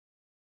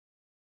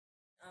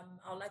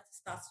I would like to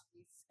start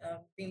with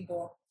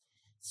Bimbo.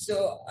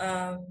 So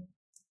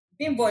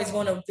Bimbo is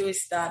one of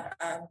those that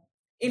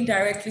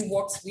indirectly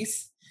works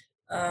with.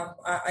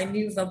 I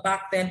knew that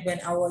back then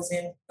when I was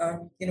in,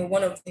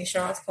 one of the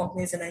insurance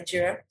companies in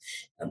Nigeria,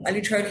 I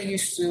literally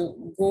used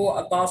to go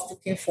about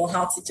looking for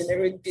how to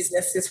generate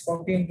businesses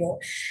from Bimbo.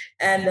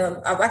 And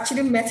I've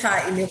actually met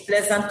her in a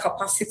pleasant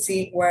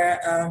capacity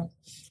where,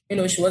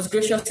 she was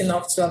gracious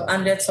enough to have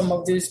handed some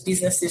of those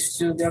businesses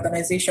to the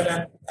organization.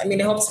 And it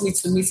helped me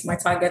to meet my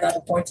target at a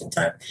point in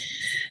time.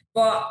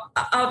 But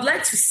I would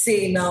like to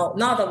say now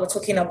that we're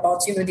talking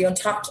about, the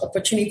untapped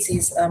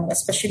opportunities,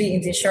 especially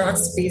in the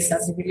insurance space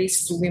as it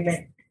relates to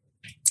women.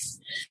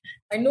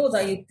 I know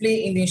that you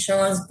play in the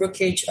insurance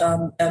brokerage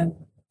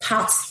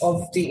part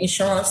of the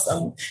insurance,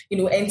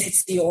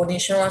 entity or the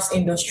insurance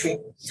industry.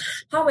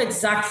 How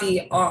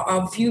exactly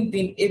have you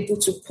been able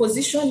to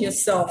position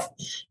yourself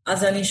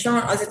as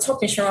a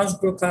top insurance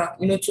broker,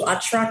 to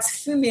attract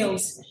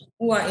females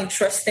who are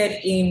interested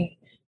in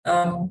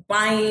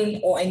buying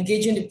or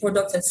engaging the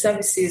products and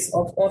services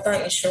of other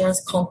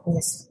insurance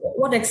companies?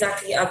 What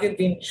exactly have you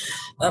been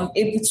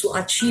able to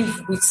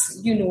achieve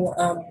with,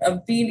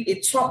 being a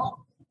top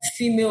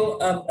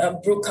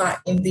female broker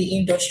in the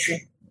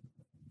industry?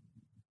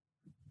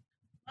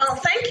 Well,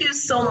 thank you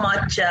so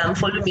much,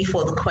 Folumi,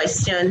 for the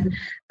question.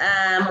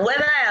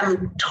 Whether I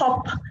am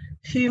top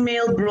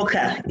female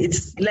broker,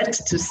 it's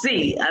left to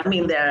see.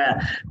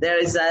 There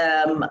is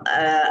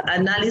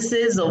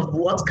analysis of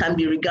what can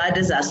be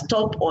regarded as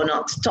top or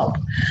not top.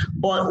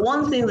 But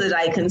one thing that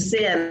I can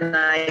say and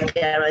I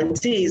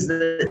guarantee is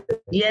that,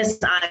 yes,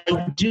 I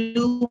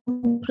do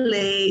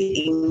play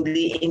in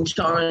the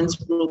insurance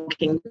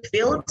broking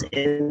field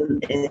in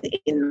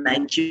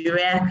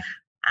Nigeria,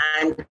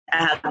 and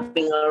I have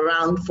been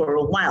around for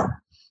a while.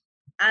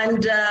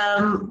 And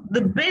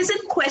the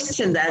basic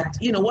question that,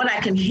 what I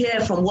can hear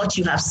from what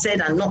you have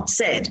said and not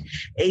said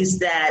is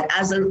that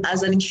as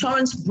an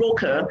insurance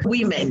broker,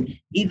 women,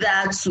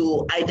 either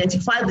to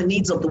identify the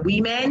needs of the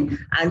women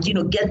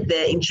and, get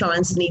their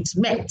insurance needs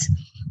met.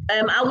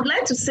 I would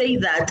like to say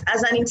that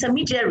as an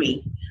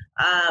intermediary,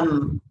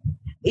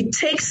 it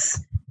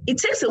takes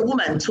a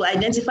woman to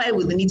identify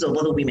with the needs of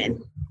other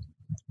women.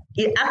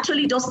 It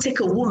actually does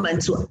take a woman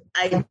to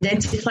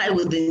identify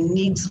with the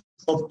needs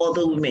of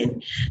other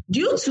women.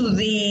 Due to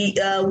the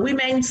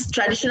women's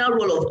traditional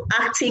role of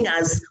acting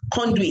as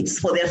conduits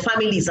for their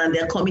families and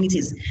their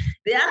communities,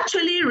 they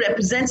actually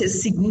represent a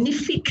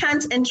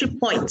significant entry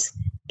point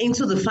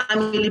into the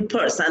family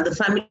purse and the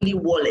family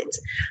wallet.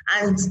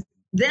 And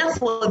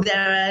therefore,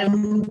 they're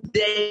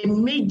a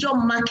major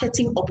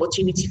marketing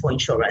opportunity for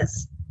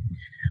insurers.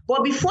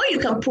 But before you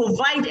can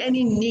provide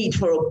any need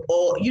for,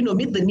 or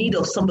meet the need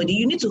of somebody,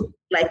 you need to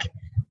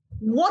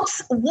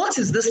what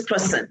is this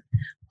person?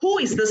 Who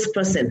is this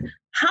person?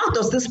 How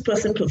does this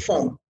person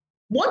perform?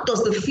 What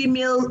does the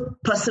female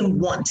person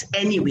want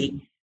anyway?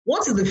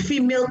 What is the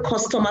female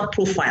customer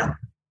profile?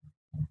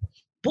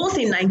 Both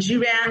in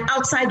Nigeria,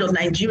 outside of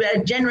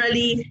Nigeria,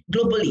 generally,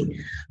 globally.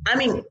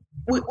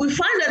 We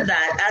find out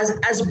that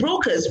as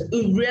brokers,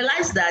 we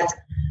realize that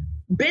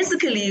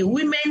basically,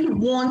 women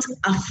want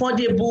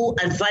affordable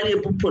and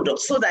valuable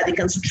products so that they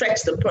can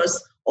stretch the purse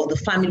of the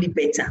family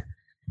better.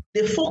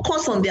 They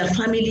focus on their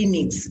family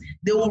needs.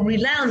 They will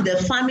rely on their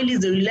families,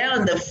 they rely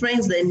on their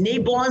friends, their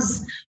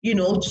neighbors,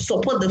 to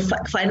support the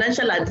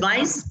financial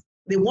advice.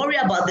 They worry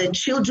about their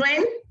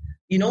children,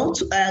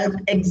 sort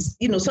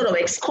of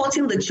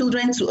escorting the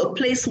children to a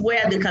place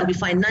where they can be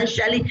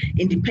financially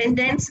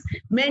independent.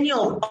 Many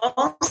of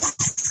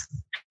us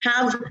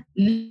have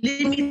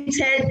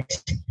limited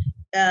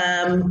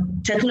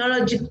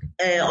technology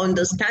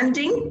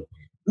understanding.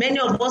 Many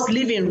of us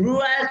live in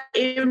rural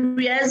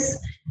areas.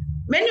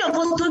 Many of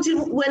us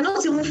we're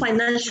not even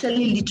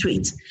financially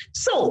literate.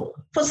 So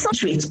for some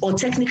literate or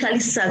technically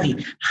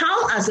savvy,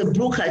 how as a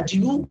broker do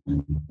you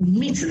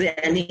meet their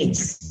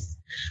needs?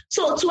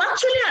 So to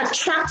actually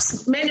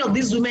attract many of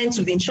these women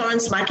to the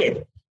insurance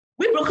market,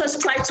 we brokers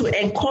try to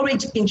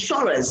encourage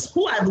insurers,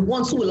 who are the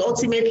ones who will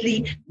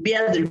ultimately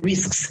bear the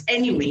risks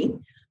anyway,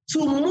 to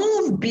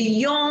move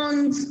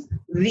beyond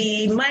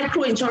the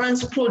micro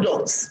insurance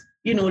products,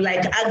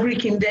 like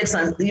Agric Index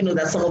and,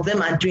 that some of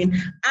them are doing,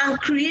 and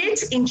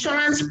create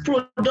insurance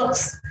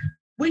products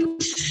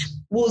which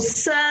will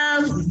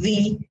serve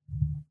the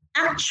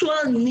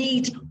actual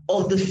need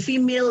of the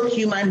female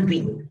human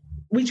being,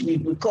 which we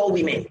would call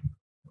women.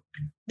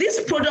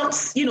 These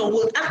products,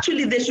 will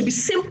actually, they should be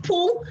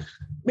simple,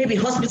 maybe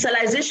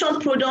hospitalization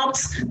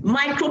products,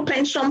 micro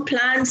pension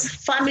plans,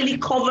 family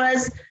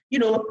covers,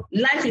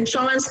 life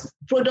insurance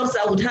products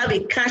that would have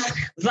a cash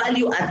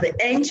value at the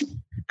end.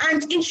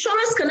 And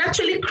insurers can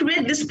actually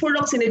create these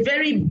products in a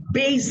very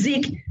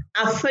basic,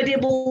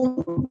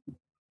 affordable,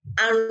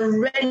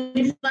 and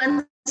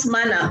relevant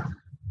manner,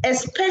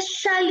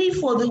 especially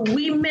for the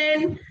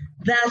women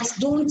that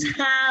don't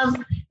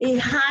have a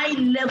high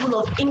level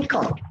of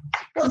income.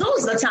 For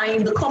those that are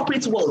in the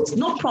corporate world,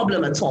 no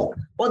problem at all.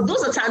 But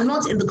those that are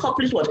not in the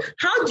corporate world,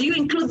 how do you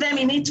include them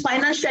in it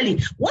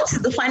financially? What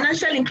is the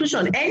financial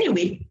inclusion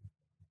anyway?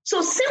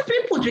 So simply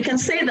put, we can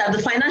say that the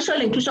financial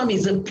inclusion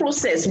is a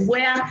process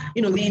where,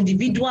 the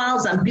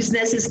individuals and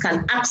businesses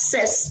can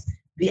access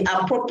the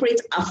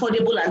appropriate,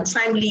 affordable, and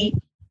timely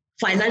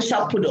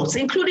financial products,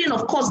 including,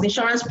 of course, the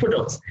insurance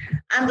products.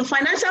 And the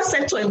financial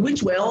sector in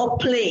which we're all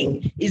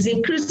playing is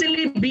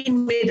increasingly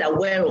being made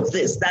aware of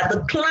this, that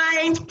the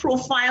client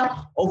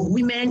profile of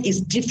women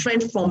is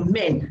different from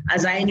men,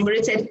 as I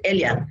enumerated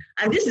earlier.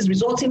 And this is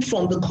resulting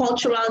from the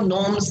cultural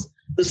norms,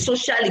 the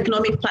social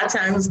economic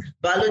patterns,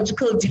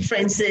 biological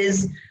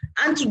differences.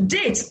 And to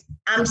date,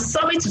 I'm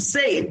sorry to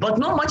say it, but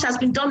not much has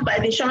been done by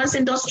the insurance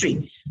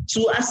industry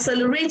to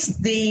accelerate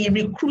the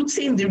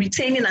recruiting, the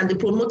retaining, and the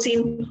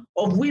promoting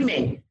of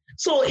women.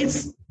 So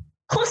it's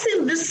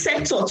causing this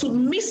sector to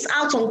miss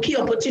out on key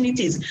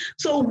opportunities.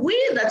 So we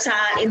that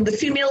are in the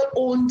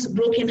female-owned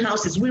broking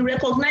houses, we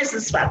recognize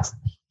this fact.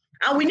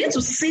 And we need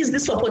to seize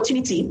this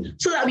opportunity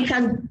so that we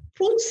can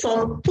put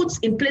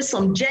in place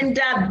some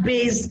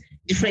gender-based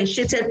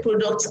differentiated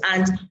products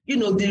and,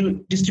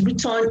 the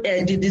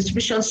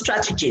distribution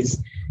strategies.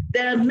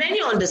 There are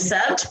many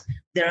underserved,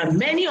 there are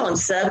many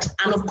unserved,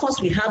 and of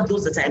course we have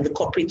those that are in the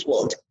corporate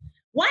world.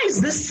 Why is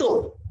this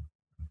so?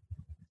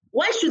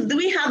 Why should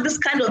we have this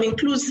kind of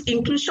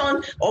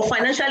inclusion or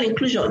financial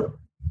inclusion?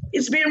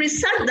 It's been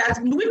researched that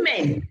we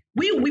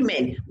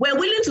women, we're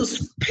willing to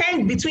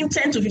spend between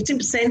 10 to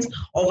 15%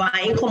 of our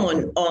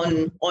income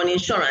on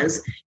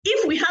insurance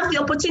if we have the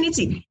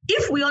opportunity,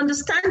 if we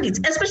understand it,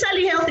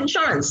 especially health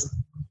insurance.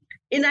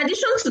 In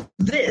addition to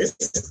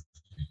this,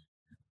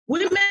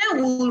 women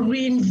will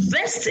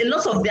reinvest a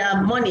lot of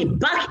their money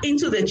back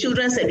into their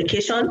children's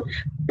education,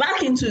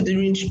 back into the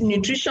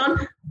nutrition,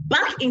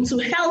 back into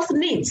health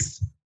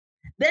needs.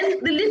 Then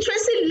the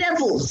literacy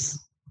levels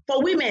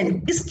for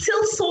women is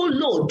still so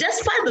low,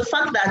 despite the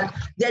fact that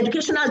the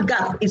educational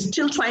gap is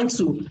still trying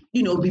to,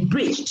 be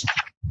bridged.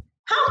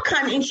 How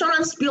can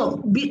insurance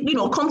come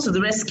to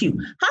the rescue?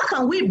 How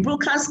can we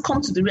brokers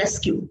come to the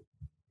rescue?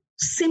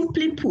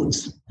 Simply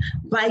put,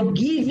 by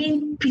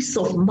giving peace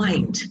of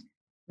mind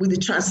with the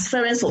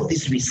transference of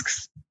these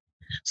risks.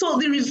 So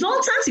the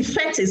resultant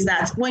effect is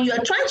that when you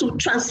are trying to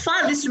transfer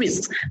these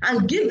risks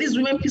and give these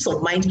women peace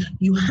of mind,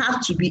 you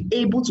have to be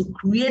able to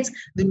create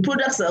the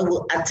products that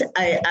will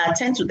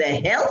attend to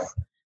their health,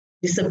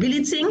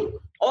 disability,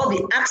 all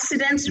the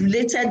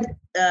accidents-related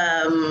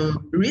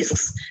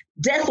risks,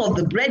 death of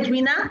the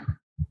breadwinner,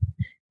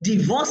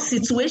 divorce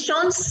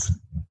situations.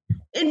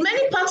 In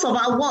many parts of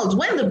our world,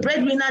 when the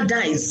breadwinner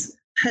dies,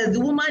 the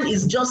woman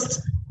is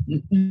just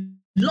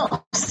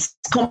lost,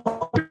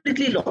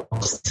 completely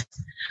lost.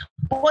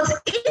 But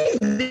if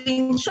the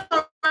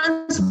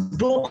insurance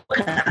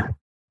broker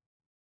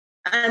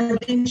and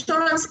the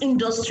insurance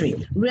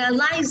industry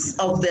realize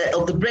of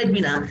the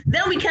breadwinner,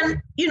 then we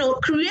can,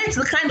 create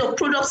the kind of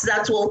products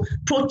that will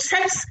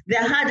protect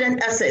their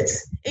hard-earned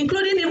assets,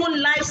 including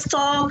even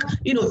livestock,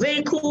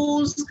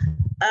 vehicles,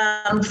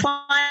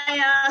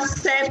 fire,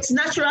 theft,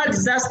 natural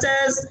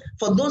disasters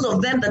for those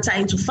of them that are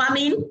into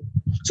farming.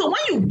 So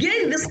when you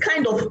gain this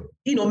kind of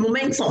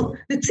momentum,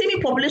 the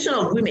teeming population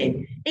of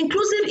women,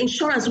 inclusive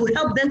insurance will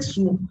help them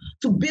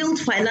to build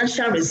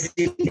financial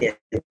resilience,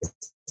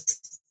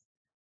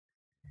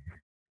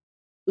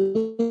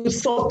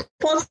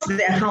 support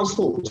their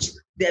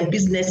households, their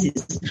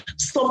businesses,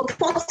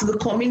 support the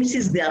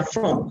communities they are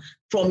from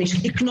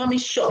economic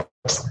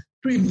shocks,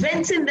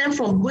 preventing them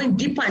from going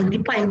deeper and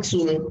deeper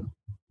into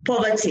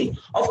poverty.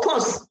 Of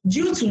course,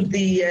 due to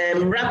the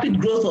rapid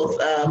growth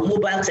of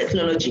mobile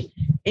technology,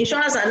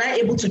 insurers are now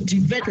able to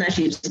develop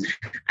partnerships,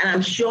 and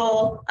I'm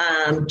sure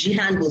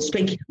Jihan will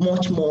speak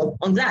much more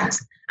on that.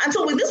 And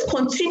so with this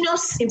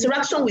continuous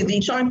interaction with the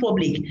insuring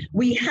public,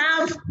 we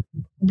have,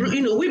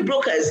 we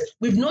brokers,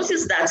 we've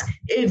noticed that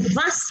a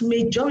vast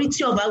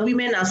majority of our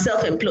women are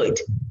self-employed.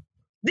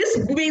 This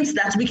means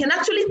that we can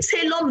actually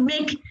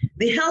tailor-make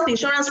the health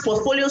insurance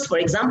portfolios, for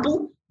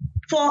example,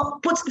 for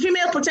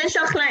female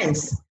potential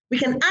clients. We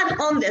can add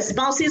on their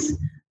spouses,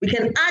 we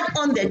can add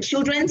on their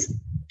children.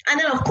 And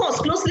then, of course,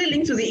 closely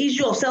linked to the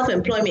issue of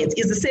self-employment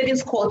is the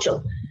savings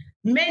culture.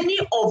 Many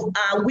of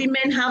our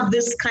women have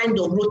this kind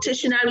of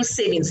rotationary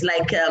savings,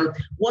 like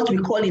what we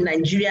call in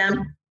Nigeria,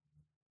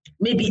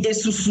 maybe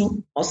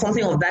esusu or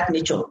something of that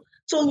nature.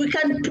 So we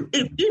can,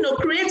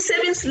 create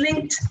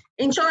savings-linked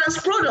insurance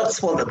products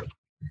for them.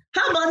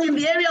 How about in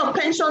the area of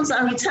pensions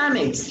and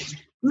retirement?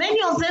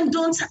 Many of them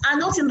are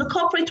not in the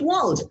corporate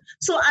world.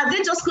 So are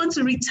they just going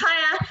to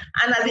retire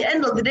and at the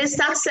end of the day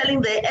start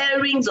selling their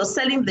earrings or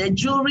selling their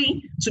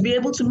jewelry to be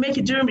able to make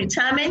it during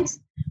retirement?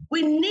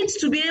 We need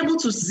to be able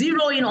to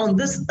zero in on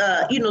this,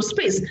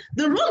 space.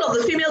 The role of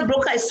the female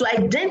broker is to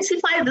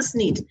identify this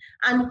need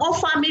and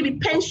offer maybe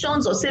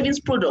pensions or savings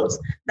products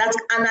that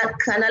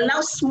can allow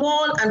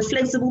small and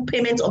flexible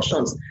payment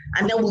options,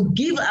 and then will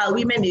give our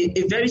women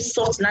a very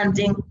soft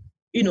landing,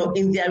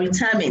 in their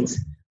retirement.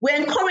 We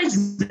encourage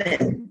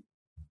them,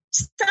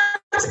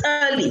 start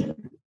early,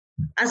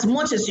 as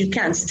much as you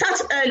can.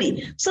 Start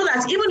early so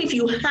that even if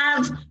you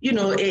have,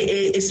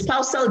 a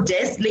spousal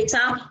death later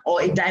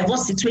or a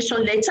divorce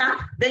situation later,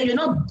 then you're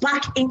not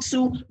back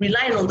into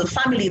relying on the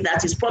family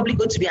that is probably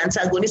going to be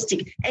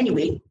antagonistic.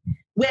 Anyway,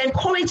 we're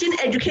encouraging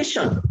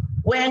education.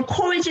 We're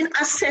encouraging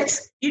asset,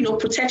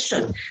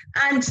 protection.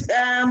 And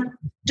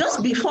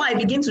just before I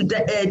begin to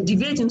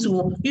deviate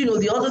into,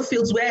 the other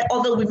fields where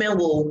other women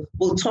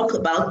will talk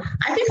about,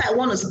 I think I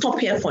want to stop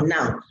here for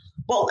now.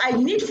 But I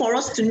need for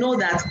us to know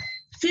that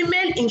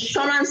female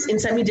insurance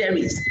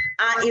intermediaries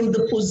are in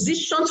the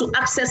position to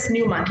access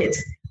new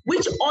markets,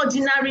 which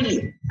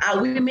ordinarily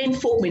our women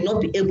folk may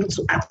not be able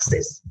to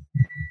access.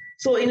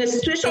 So in a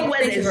situation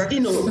where there's,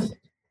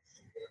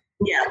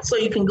 so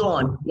you can go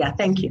on. Yeah,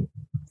 thank you.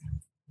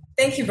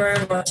 Thank you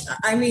very much.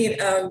 I mean,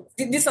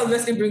 this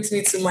obviously brings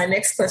me to my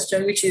next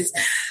question, which is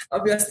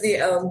obviously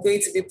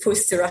going to be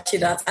posed to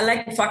Rasheedat. I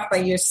like the fact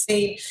that you're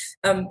saying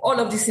all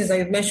of these things that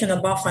you've mentioned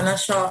about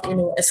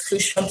financial,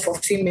 exclusion for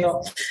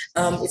female.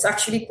 It's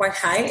actually quite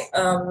high.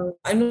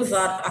 I know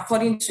that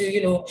according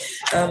to,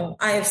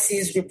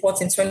 IFC's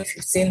report in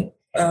 2015,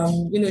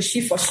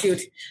 She4Shield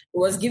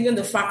was given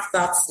the fact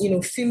that,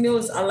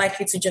 females are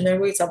likely to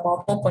generate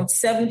about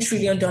 $1.7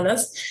 trillion,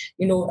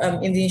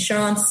 in the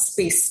insurance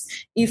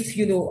space if,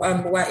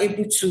 we're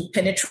able to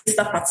penetrate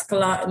that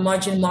particular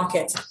emerging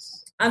market.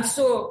 And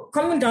so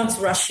coming down to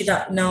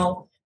Rasheedat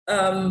now,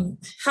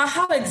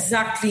 how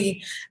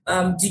exactly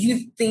do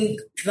you think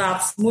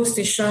that most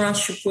insurance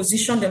should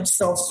position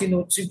themselves,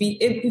 to be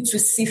able to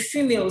see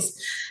females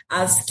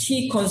as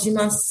key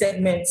consumer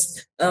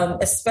segments,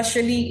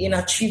 especially in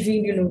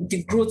achieving,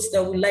 the growth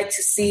that we like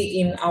to see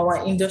in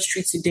our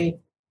industry today?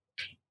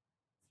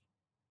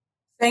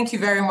 Thank you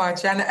very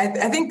much. And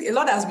I think a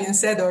lot has been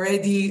said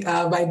already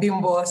by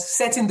Bimbo,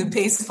 setting the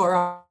pace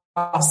for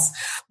us.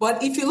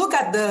 But if you look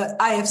at the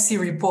IFC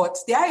report,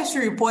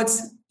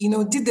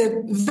 did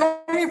a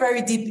very,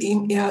 very deep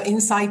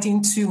insight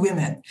into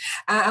women.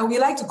 And we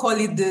like to call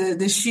it the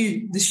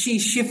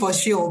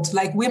She4Shield.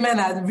 Like, women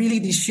are really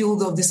the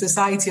shield of the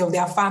society, of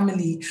their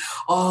family,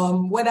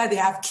 whether they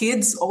have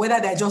kids or whether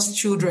they're just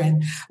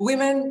children.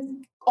 Women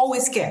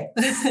always care.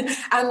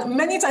 And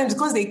many times,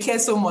 because they care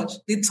so much,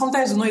 they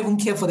sometimes do not even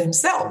care for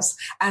themselves.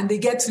 And they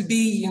get to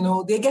be,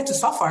 they get to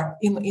suffer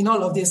in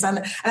all of this.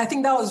 And I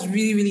think that was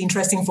really, really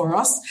interesting for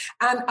us.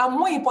 And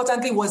more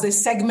importantly was the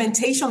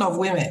segmentation of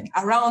women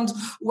around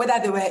whether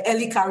they were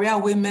early career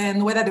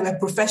women, whether they were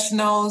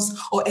professionals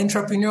or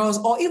entrepreneurs,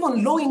 or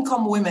even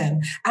low-income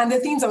women, and the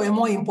things that were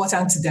more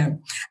important to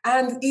them.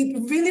 And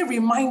it really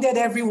reminded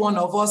every one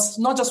of us,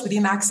 not just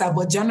within AXA,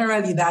 but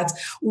generally, that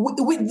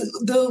with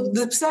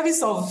the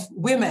service of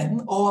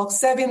women or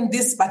serving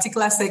this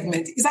particular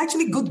segment is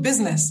actually good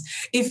business.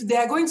 If they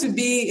are going to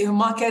be a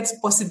market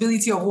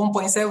possibility of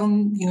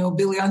 $1.7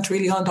 billion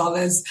trillion,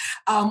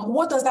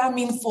 what does that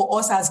mean for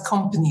us as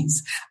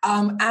companies?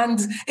 And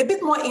a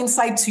bit more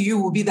insight to you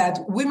will be that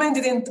women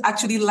didn't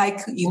actually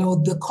like,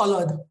 the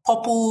colored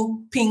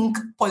purple, pink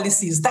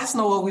policies. That's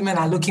not what women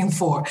are looking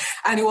for.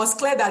 And it was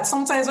clear that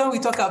sometimes when we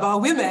talk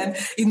about women,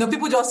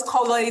 people just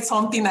color it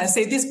something and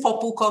say this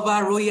purple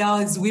cover royal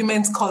is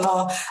women's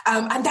color.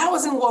 And that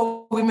wasn't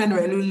what women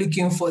were really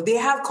looking for. They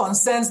have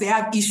concerns, they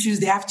have issues,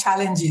 they have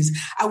challenges.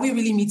 Are we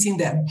really meeting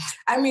them?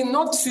 I mean,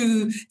 not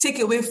to take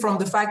away from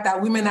the fact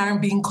that women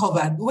aren't being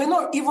covered. We're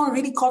not even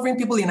really covering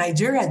people in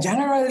Nigeria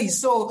generally.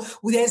 So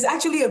there's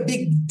actually a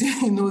big,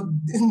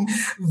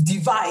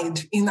 divide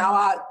in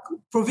our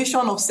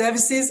provision of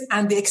services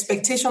and the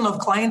expectation of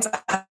clients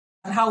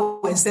and how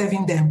we're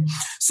serving them.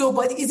 So,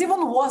 but it's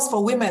even worse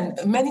for women.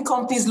 Many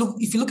companies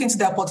if you look into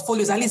their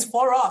portfolios, at least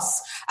for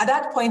us, at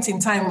that point in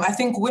time, I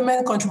think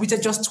women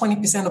contributed just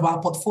 20% of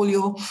our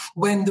portfolio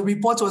when the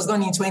report was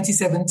done in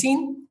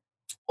 2017.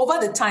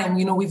 Over the time,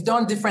 we've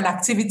done different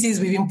activities,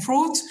 we've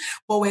improved,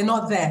 but we're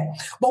not there.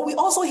 But we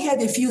also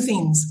heard a few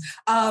things.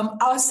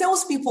 Our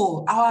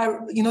salespeople,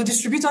 our,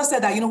 distributors said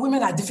that,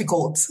 women are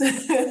difficult.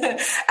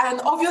 And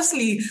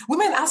obviously,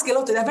 women ask a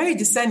lot. They're very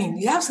discerning.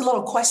 They ask a lot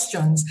of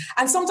questions.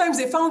 And sometimes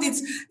they found it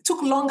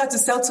took longer to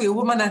sell to a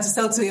woman than to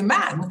sell to a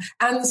man.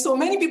 And so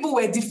many people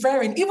were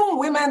deferring. Even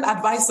women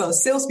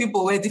advisors,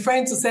 salespeople were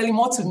deferring to selling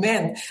more to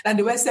men than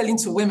they were selling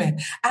to women.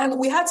 And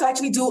we had to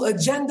actually do a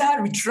gender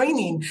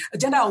retraining, a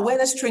gender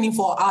awareness training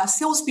for our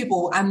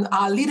salespeople and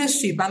our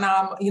leadership and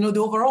our, the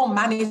overall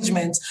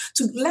management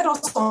to let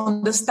us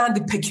understand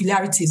the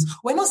peculiarities.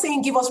 We're not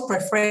saying give us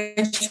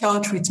preferential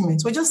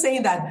treatment. We're just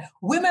saying that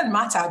women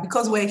matter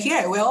because we're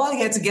here. We're all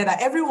here together.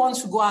 Everyone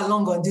should go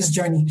along on this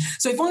journey.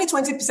 So if only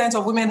 20%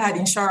 of women had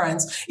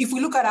insurance, if we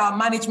look at our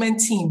management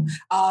team,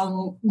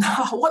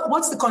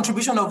 what's the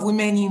contribution of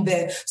women in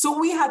there? So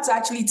we had to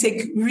actually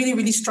take really,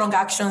 really strong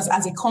actions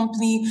as a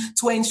company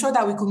to ensure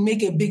that we could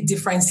make a big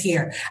difference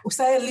here. We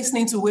started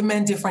listening to women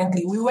women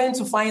differently. We went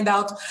to find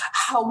out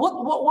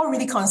what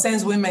really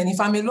concerns women. If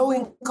I'm a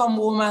low-income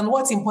woman,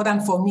 what's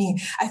important for me?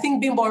 I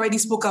think Bimbo already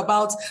spoke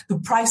about the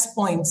price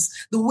points.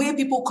 The way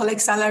people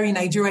collect salary in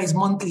Nigeria is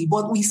monthly,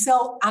 but we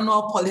sell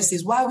annual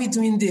policies. Why are we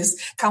doing this?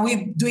 Can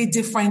we do it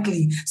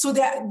differently? So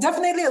there are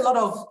definitely a lot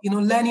of,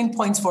 learning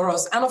points for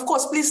us. And of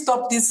course, please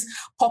stop this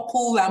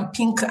purple and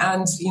pink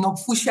and,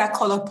 fuchsia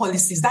colored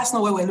policies. That's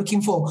not what we're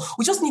looking for.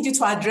 We just need you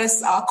to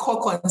address our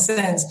core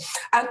concerns.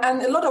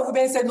 And a lot of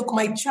women said, look,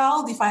 my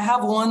child, if I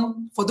have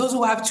one, for those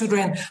who have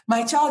children,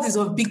 my child is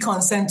of big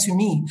concern to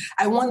me.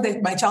 I want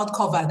my child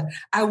covered.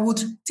 I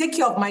would take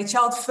care of my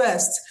child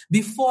first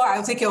before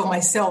I'll take care of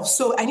myself.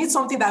 So I need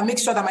something that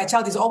makes sure that my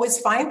child is always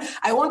fine.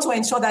 I want to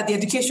ensure that the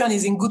education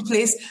is in good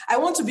place. I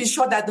want to be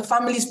sure that the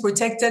family is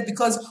protected,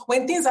 because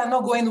when things are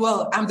not going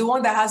well, I'm the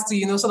one that has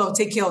to, sort of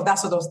take care of that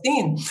sort of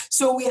thing.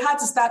 So we had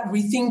to start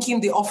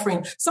rethinking the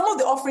offering. Some of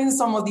the offerings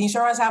some of the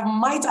insurers have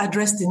might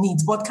address the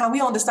needs, but can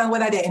we understand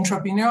whether they're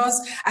entrepreneurs,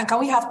 and can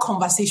we have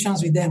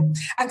conversations with them?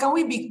 And can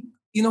we be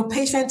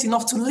patient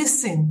enough to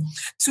listen,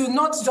 to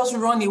not just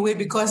run away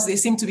because they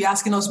seem to be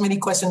asking us many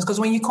questions? Because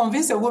when you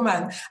convince a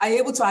woman, are you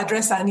able to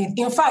address her need?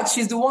 In fact,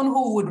 she's the one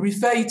who would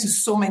refer you to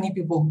so many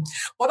people.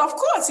 But of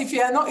course, if you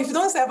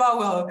don't serve her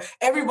well,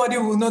 everybody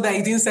will know that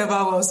you didn't serve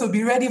her well. So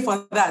be ready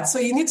for that. So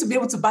you need to be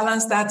able to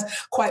balance that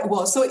quite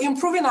well. So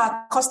improving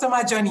our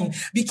customer journey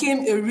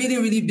became a really,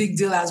 really big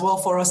deal as well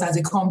for us as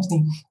a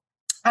company.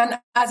 And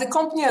as a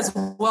company as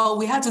well,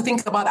 we had to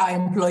think about our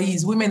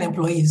employees, women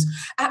employees.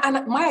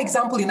 And my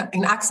example in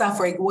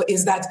AXA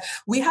is that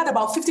we had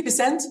about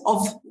 50%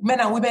 of men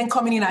and women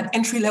coming in at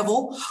entry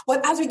level.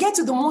 But as we get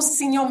to the most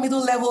senior,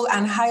 middle level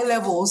and high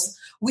levels,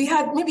 we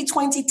had maybe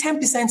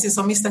 10% in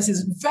some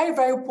instances, very,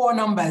 very poor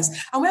numbers.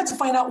 And we had to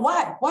find out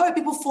why. Why were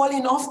people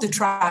falling off the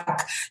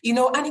track?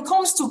 And it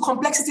comes to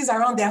complexities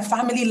around their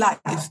family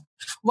life.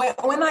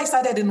 When I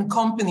started in the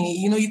company,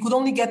 you could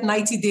only get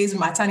 90 days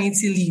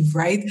maternity leave,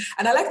 right?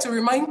 And I like to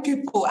remind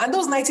people, and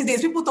those 90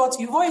 days, people thought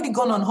you've already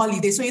gone on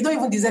holiday, so you don't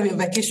even deserve a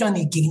vacation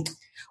again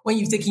when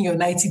you've taken your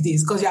 90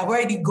 days, because you have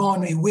already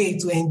gone away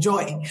to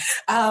enjoy.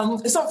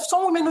 So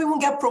some women don't even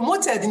get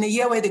promoted in a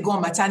year where they go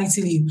on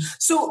maternity leave.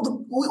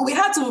 So we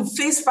had to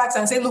face facts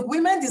and say, look,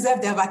 women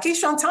deserve their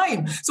vacation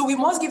time. So we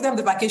must give them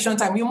the vacation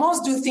time. We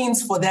must do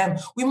things for them.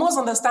 We must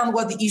understand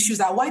what the issues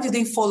are. Why do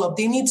they fall off?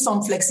 They need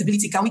some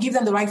flexibility. Can we give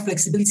them the right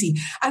flexibility?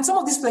 And some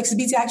of this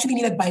flexibility are actually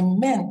needed by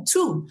men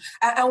too.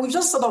 And we've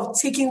just sort of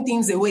taken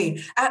things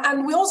away.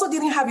 And we also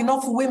didn't have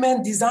enough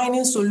women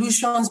designing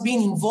solutions,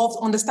 being involved,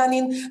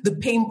 understanding the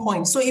pain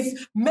points. So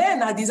if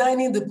men are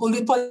designing the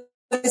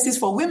policies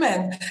for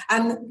women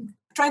and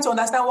trying to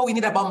understand what we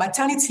need about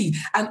maternity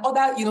and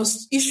other,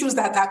 issues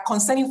that are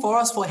concerning for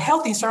us for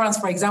health insurance,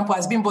 for example,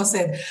 as Bimbo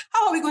said,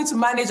 how are we going to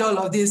manage all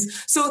of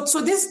this? So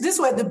this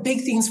were the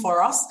big things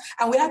for us.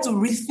 And we had to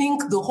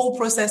rethink the whole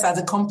process as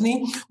a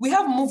company. We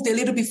have moved a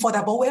little bit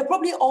further, but we're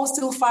probably all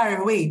still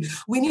far away.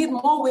 We need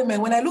more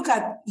women. When I look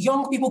at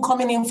young people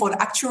coming in for the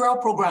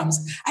actuarial programs,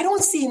 I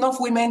don't see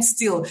enough women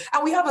still.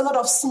 And we have a lot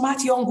of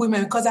smart young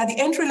women, because at the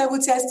entry-level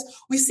test,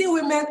 we see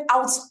women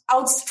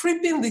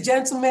outstripping the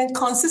gentlemen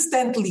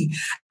consistently.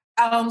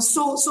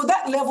 So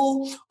that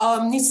level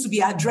needs to be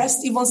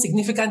addressed even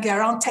significantly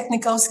around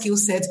technical skill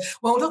sets.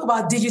 When we talk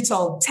about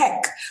digital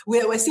tech,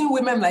 we're seeing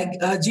women like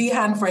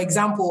Jihan, for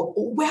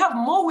example. We have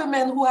more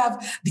women who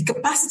have the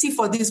capacity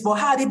for this, but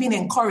how are they being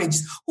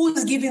encouraged?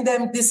 Who's giving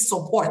them this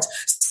support?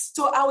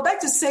 So I would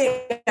like to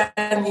say,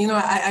 and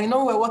I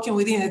know we're working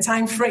within a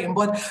time frame,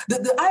 but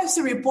the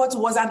IFC report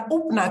was an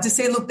opener to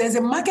say, look, there's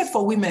a market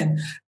for women.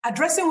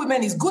 Addressing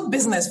women is good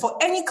business for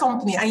any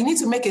company, and you need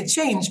to make a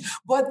change.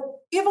 But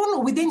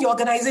even within your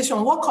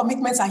organization, what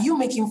commitments are you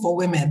making for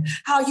women?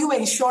 How are you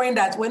ensuring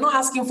that we're not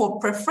asking for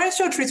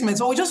preferential treatment,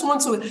 but we just want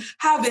to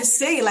have a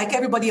say like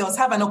everybody else,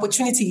 have an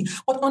opportunity,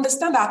 but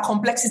understand our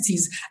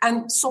complexities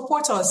and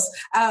support us.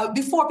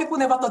 Before, people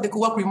never thought they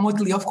could work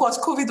remotely. Of course,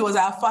 COVID was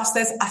our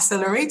fastest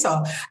accelerator.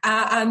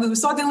 And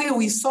suddenly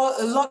we saw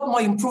a lot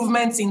more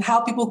improvements in how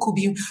people could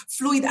be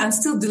fluid and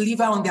still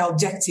deliver on their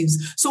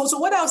objectives. So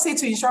what I'll say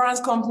to insurance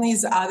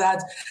companies are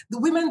that the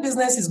women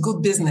business is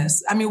good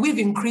business. I mean, we've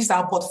increased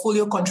our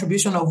portfolio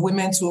contribution of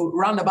women to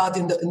roundabout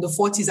in the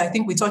 40s. I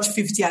think we touched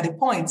 50 at a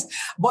point,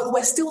 but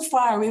we're still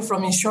far away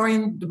from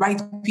ensuring the right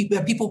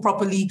people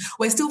properly.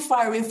 We're still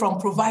far away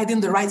from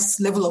providing the right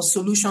level of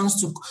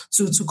solutions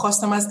to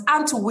customers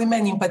and to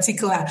women in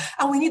particular.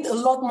 And we need a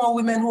lot more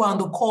women who are on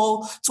the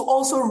call to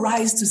also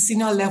rise to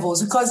senior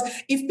levels, because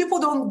if people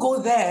don't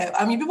go there,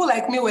 I mean, people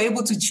like me were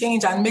able to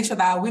change and make sure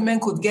that our women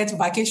could get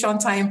vacation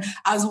time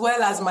as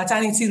well as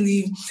maternity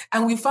leave.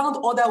 And we found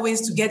other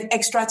ways to get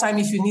extra time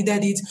if you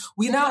needed it.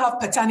 We now have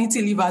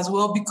paternity leave as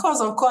well,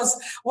 because of course,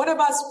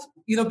 whatever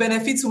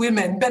benefits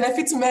women,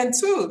 benefits men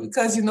too,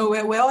 because,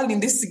 we're all in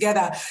this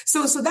together.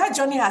 So that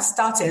journey has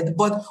started,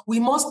 but we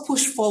must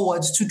push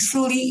forward to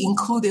truly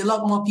include a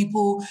lot more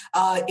people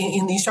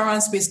in the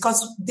insurance space,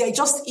 because there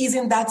just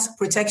isn't that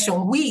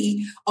protection.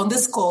 We on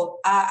this call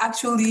are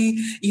actually,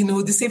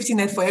 the safety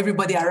net for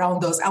everybody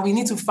around us, and we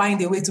need to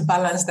find a way to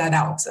balance that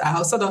out.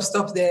 I'll sort of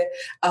stop there,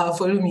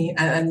 Folumi,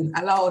 and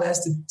allow others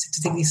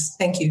to take this.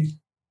 Thank you.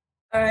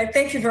 All right,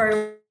 thank you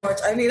very much.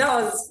 I mean,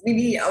 that was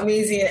really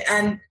amazing,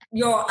 and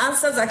your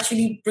answers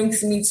actually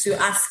brings me to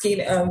asking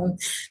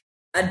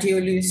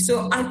Adeolu.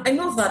 So I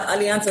know that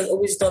Allianz has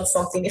always done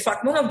something. In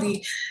fact, one of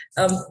the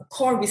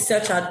core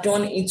research I've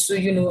done into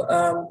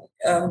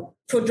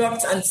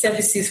products and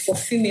services for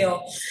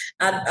female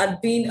had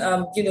been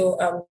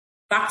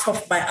backed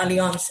off by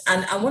Allianz,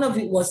 and one of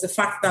it was the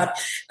fact that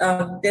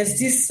there's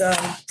this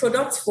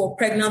product for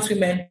pregnant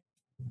women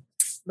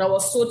that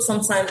was sold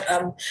sometime,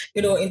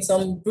 in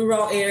some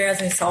rural areas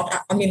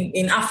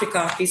in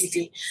Africa,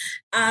 basically.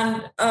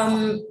 And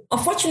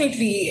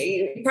unfortunately,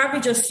 it probably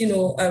just,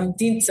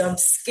 didn't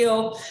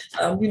scale,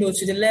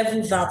 to the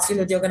level that,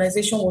 the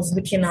organization was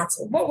looking at.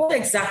 What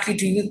exactly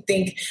do you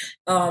think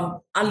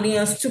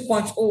Allianz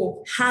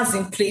 2.0 has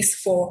in place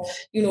for,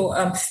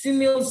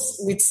 females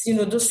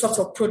with, those sorts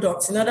of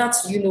products in order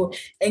to,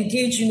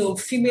 engage,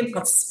 female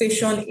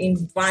participation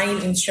in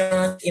buying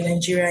insurance in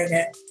Nigeria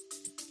here?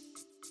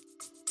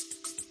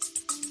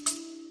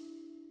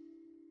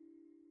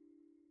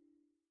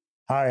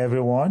 Hi,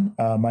 everyone.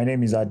 My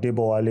name is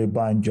Adebowale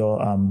Banjo.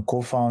 I'm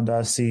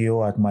co-founder,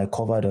 CEO at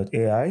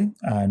mycover.ai,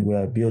 and we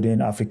are building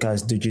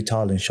Africa's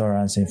digital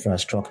insurance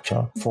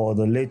infrastructure. For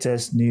the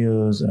latest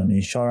news on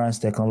insurance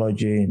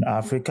technology in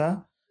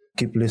Africa,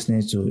 keep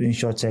listening to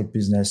InsurTech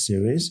Business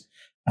Series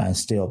and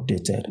stay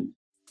updated.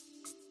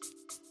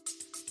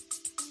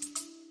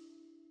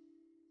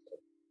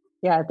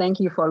 Yeah, thank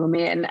you,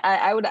 Folumi. And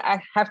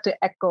I have to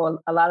echo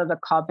a lot of the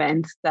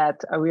comments that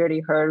we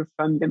already heard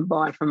from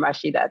Bimbo and from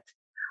Rashidat.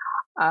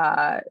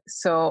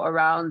 So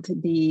around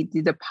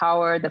the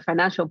power, the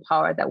financial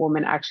power that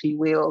women actually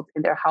wield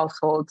in their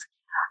households.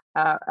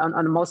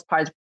 On the most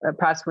part,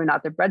 perhaps we're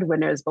not the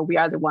breadwinners, but we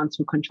are the ones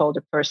who control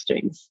the purse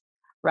strings,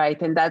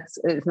 right? And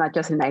it's not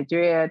just in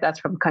Nigeria, that's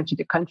from country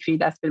to country.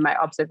 That's been my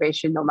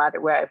observation, no matter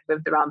where I've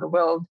lived around the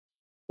world,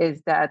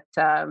 is that,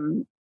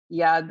 the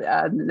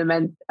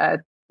men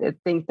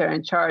think they're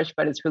in charge,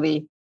 but it's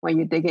really, when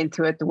you dig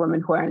into it, the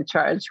women who are in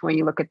charge when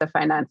you look at the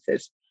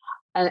finances.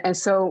 And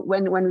so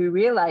when we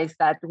realize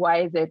that, why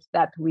is it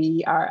that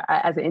we are,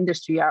 as an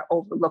industry, are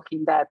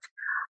overlooking that,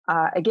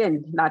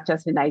 again, not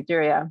just in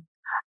Nigeria?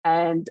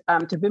 And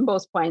to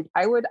Bimbo's point,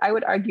 I would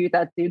argue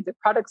that the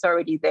product's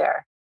already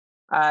there.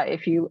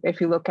 If you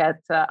look at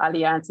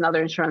Allianz and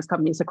other insurance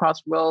companies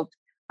across the world,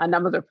 a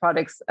number of the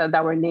products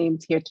that were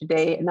named here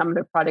today, a number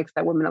of the products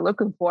that women are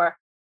looking for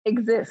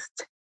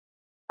exist.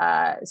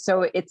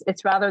 So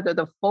it's rather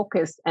the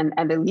focus and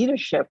the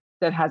leadership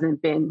that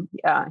hasn't been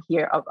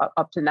here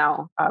up to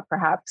now,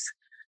 perhaps.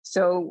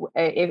 So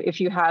if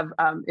you have,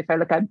 if I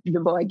look at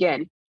Bimbo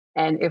again,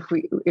 and if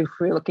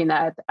we're looking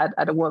at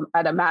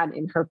a man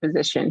in her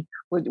position,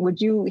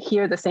 would you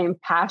hear the same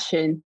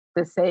passion,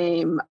 the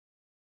same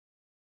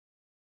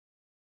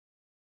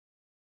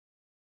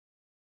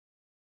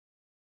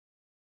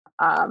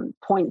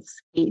points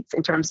in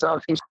terms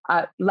of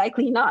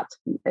likely not.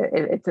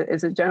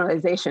 It's a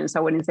generalization, so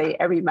I wouldn't say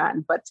every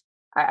man, but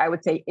I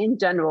would say in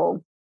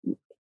general,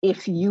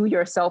 if you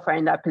yourself are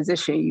in that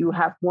position, you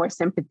have more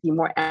sympathy,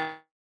 more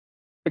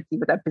empathy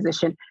with that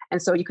position.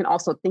 And so you can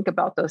also think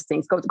about those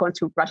things. Going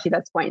to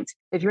Rashidat's point,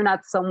 if you're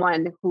not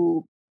someone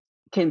who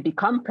can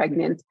become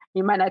pregnant,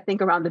 you might not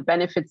think around the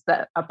benefits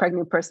that a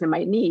pregnant person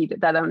might need,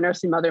 that a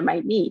nursing mother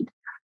might need.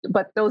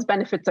 But those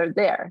benefits are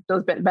there.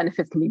 Those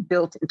benefits can be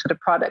built into the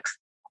products,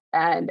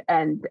 and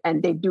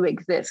they do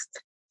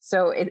exist.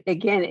 So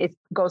it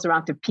goes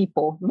around to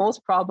people.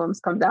 Most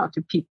problems come down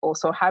to people.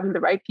 So having the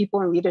right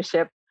people in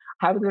leadership,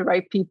 having the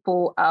right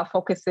people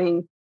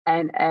focusing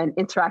and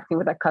interacting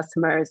with our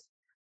customers.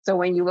 So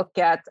when you look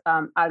at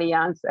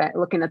Allianz,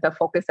 looking at the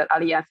focus that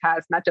Allianz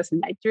has, not just in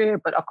Nigeria,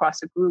 but across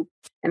the group,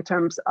 in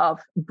terms of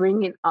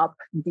bringing up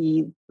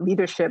the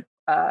leadership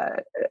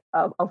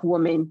of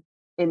women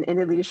in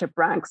the leadership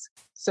ranks.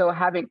 So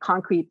having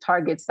concrete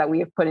targets that we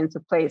have put into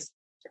place,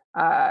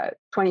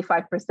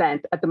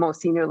 25% at the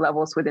most senior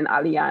levels within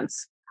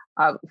Allianz,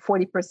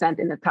 40%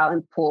 in the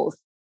talent pools.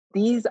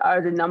 These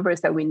are the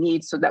numbers that we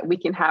need so that we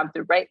can have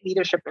the right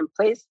leadership in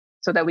place,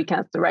 so that we can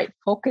have the right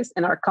focus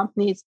in our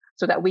companies,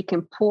 so that we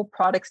can pull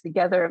products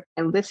together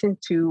and listen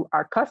to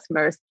our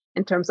customers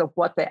in terms of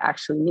what they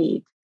actually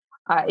need.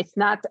 It's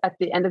not, at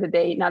the end of the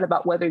day, not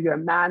about whether you're a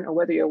man or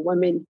whether you're a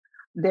woman.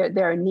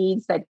 There are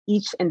needs that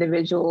each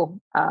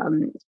individual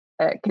can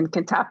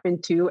tap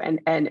into and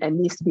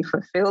needs to be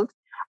fulfilled.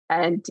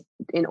 And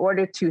in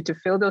order to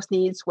fill those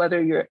needs, whether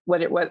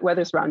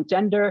it's around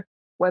gender,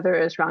 whether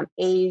it's around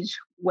age,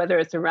 whether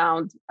it's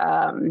around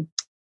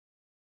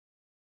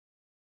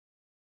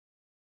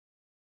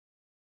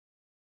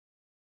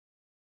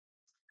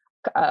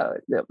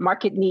the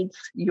market needs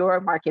your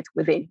market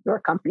within your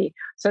company.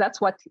 So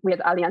that's what we at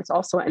Allianz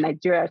also in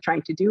Nigeria are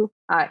trying to do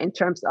in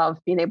terms of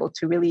being able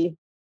to really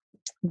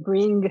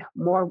bring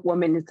more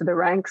women into the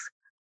ranks,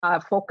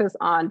 focus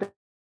on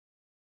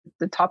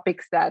the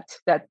topics that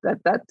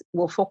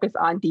will focus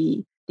on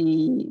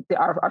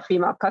our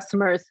female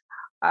customers.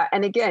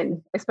 And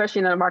again, especially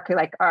in a market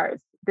like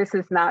ours, this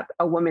is not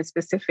a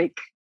woman-specific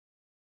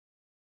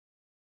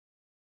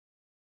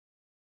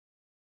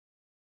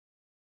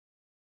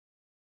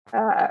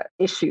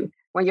issue.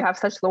 When you have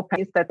such low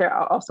penetration, that there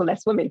are also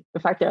less women.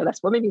 In fact, there are less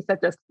women means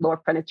that there's lower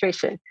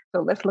penetration.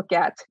 So let's look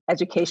at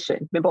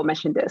education. Bimbo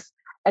mentioned this.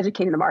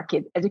 Educating the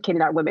market,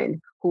 educating our women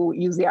who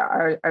usually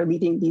are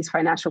leading these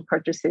financial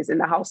purchases in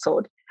the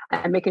household,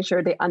 and making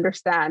sure they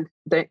understand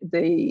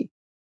the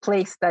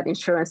place that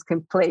insurance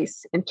can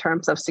place in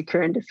terms of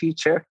securing the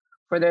future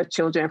for their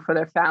children, for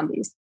their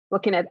families.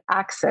 Looking at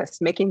access,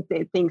 making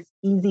things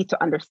easy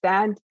to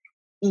understand,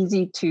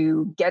 easy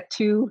to get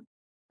to,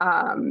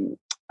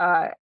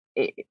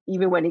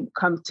 even when it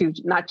comes to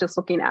not just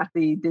looking at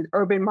the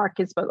urban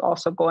markets, but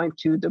also going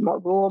to the more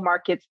rural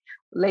markets.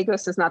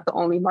 Lagos is not the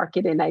only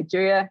market in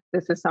Nigeria.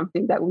 This is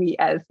something that we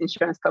as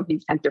insurance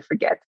companies tend to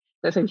forget.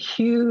 There's a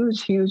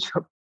huge, huge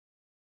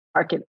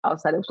market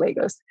outside of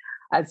Lagos,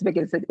 as big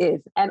as it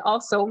is. And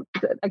also,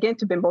 again,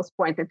 to Bimbo's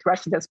point and to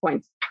Rashida's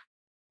point,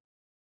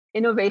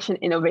 innovation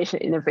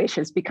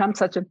has become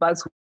such a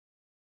buzzword.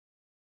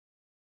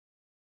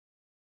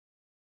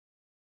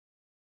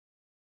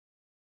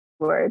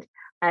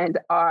 And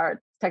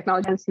our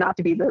technology tends not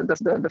to be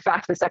the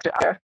fastest sector out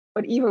there,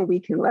 but even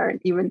we can learn,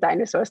 even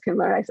dinosaurs can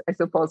learn, I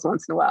suppose,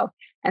 once in a while.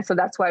 And so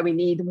that's why we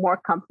need more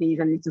companies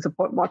and need to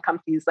support more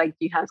companies like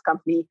Jihan's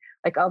company,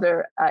 like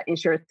other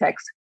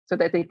insurtechs, so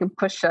that they can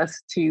push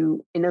us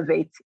to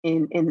innovate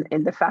in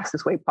the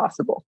fastest way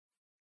possible.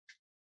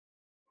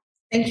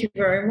 Thank you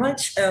very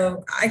much.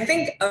 I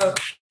think,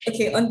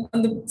 on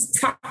the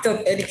fact of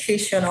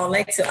education, I would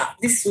like to,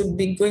 this would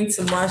be going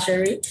to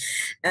Marjorie.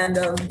 And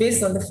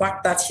based on the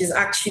fact that she's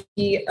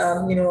actually,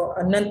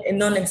 a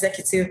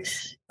non-executive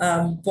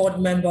board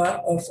member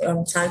of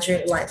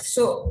Tangerine Life.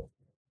 So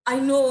I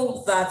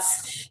know that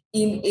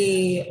in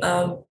a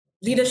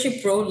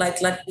leadership role, like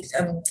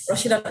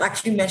Rashida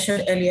actually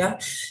mentioned earlier,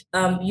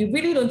 you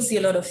really don't see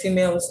a lot of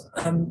females,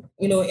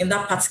 in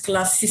that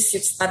particular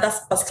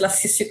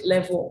C-suite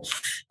level.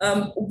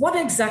 What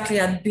exactly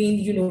have been,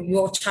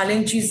 your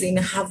challenges in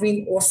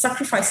having, or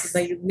sacrifices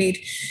that you've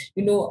made,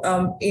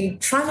 in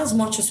trying as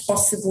much as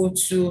possible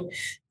to,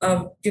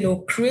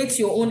 create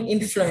your own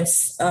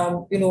influence,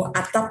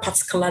 at that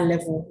particular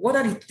level? What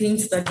are the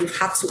things that you've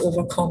had to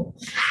overcome?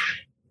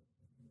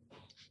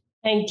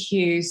 Thank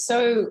you.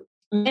 So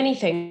many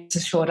things, a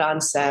short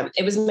answer.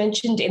 It was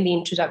mentioned in the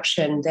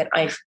introduction that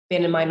I've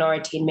been a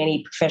minority in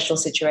many professional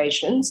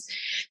situations.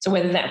 So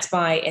whether that's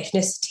by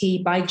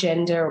ethnicity, by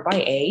gender, or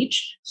by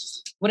age,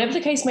 whatever the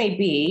case may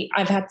be,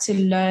 I've had to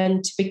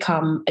learn to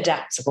become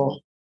adaptable.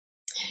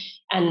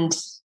 And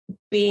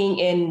being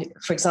in,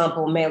 for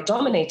example,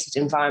 male-dominated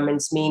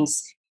environments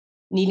means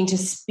needing to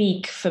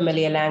speak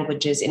familiar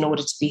languages in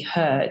order to be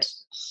heard.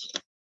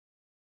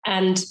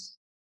 And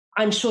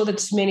I'm sure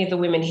that many of the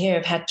women here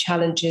have had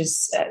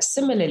challenges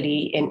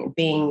similarly in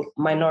being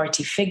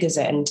minority figures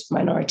and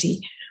minority,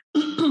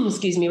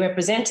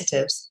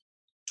 representatives.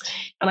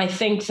 And I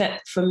think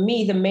that for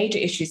me, the major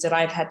issues that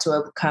I've had to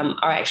overcome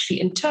are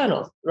actually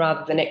internal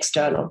rather than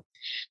external.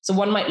 So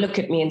one might look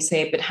at me and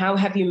say, but how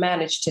have you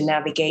managed to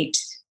navigate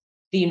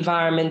the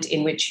environment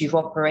in which you've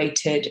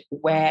operated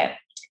where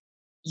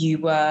you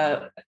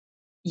were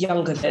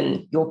younger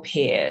than your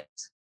peers,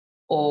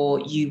 or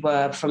you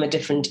were from a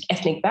different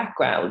ethnic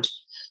background?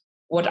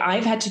 What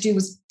I've had to do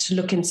was to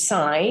look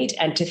inside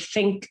and to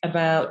think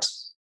about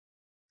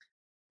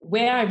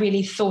where I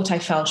really thought I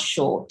fell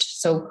short.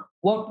 So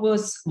what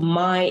was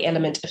my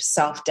element of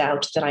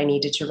self-doubt that I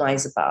needed to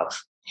rise above?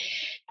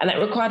 And that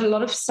required a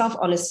lot of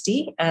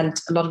self-honesty and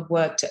a lot of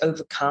work to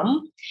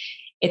overcome.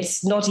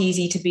 It's not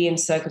easy to be in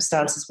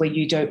circumstances where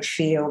you don't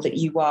feel that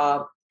you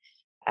are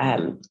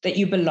that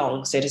you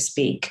belong, so to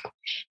speak.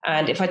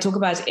 And if I talk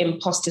about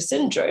imposter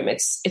syndrome,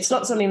 it's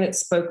not something that's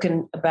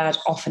spoken about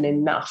often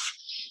enough,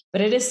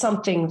 but it is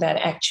something that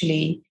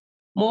actually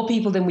more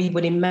people than we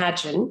would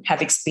imagine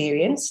have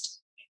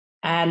experienced,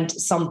 and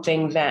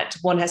something that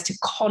one has to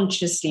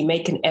consciously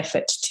make an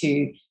effort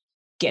to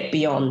get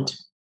beyond.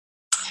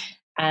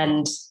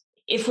 And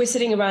if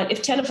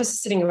 10 of us are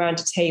sitting around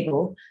a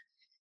table,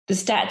 the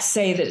stats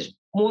say that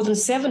more than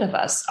 7 of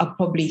us are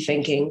probably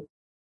thinking,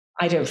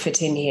 I don't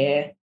fit in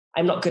here.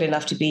 I'm not good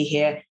enough to be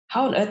here.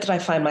 How on earth did I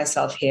find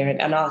myself here?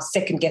 And are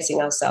second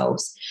guessing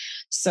ourselves.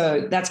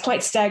 So that's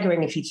quite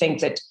staggering if you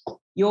think that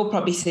you're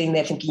probably sitting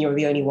there thinking you're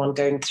the only one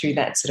going through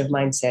that sort of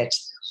mindset.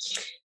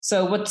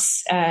 So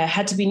what's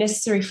had to be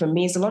necessary for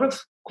me is a lot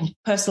of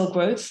personal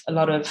growth, a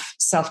lot of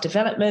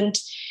self-development,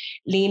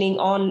 leaning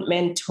on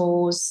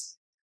mentors,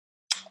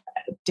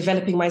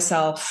 developing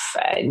myself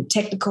in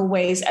technical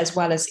ways as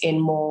well as in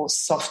more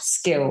soft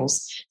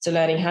skills. So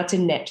learning how to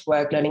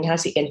network, learning how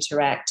to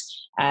interact,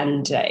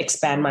 and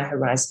expand my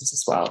horizons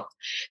as well.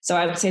 So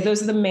I would say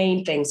those are the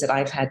main things that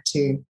I've had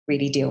to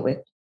really deal with.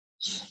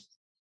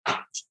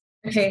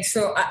 Okay,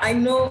 so I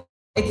know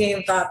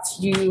again that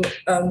you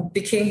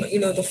became,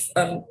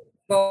 the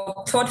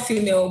third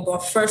female, but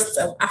first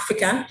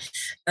African,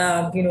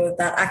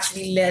 that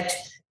actually led,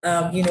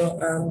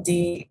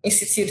 the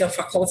Institute and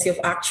Faculty of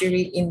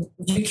Actuary in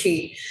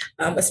UK,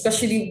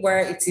 especially where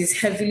it is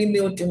heavily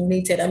male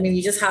dominated. I mean,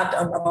 you just had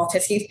about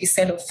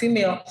 38% of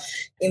female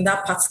in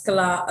that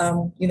particular,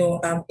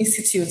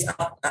 institute,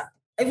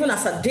 even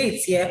as a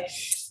date. Yeah.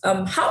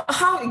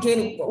 How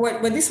again,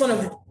 were this one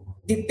of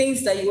the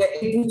things that you were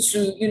able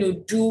to,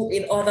 do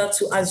in order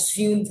to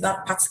assume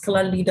that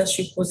particular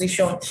leadership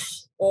position?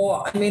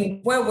 Or, I mean,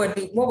 what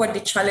were the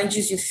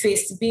challenges you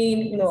faced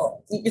being,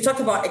 you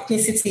talk about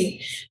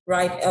ethnicity,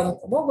 right?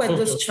 What were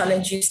those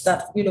challenges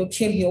that,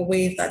 came your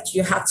way that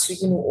you had to,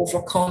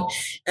 overcome?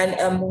 And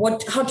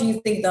how do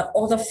you think that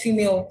other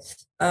female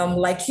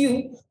like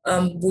you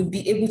would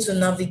be able to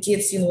navigate,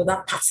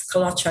 that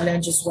particular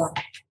challenge as well?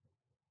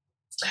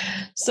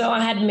 So I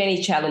had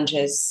many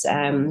challenges.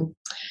 The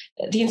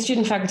Institute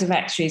and Faculty of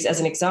Actuaries, as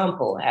an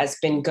example, has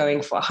been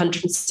going for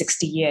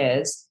 160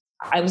 years.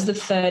 I was the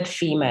third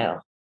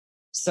female.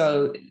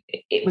 So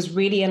it was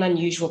really an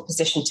unusual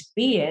position to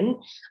be in.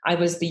 I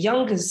was the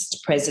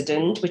youngest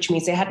president, which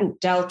means they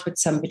hadn't dealt with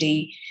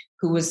somebody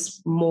who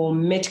was more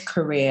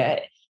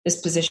mid-career.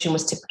 This position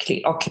was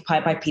typically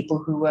occupied by people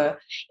who were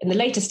in the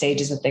later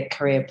stages of their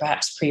career,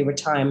 perhaps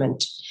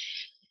pre-retirement.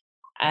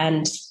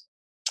 And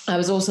I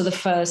was also the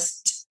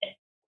first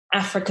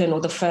African or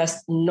the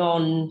first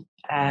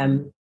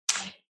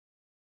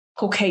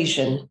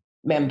non-Caucasian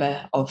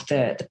member of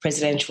the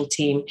presidential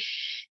team.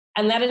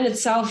 And that in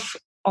itself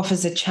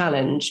offers a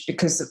challenge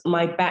because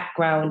my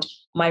background,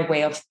 my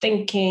way of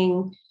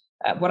thinking,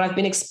 what I've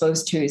been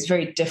exposed to is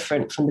very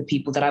different from the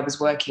people that I was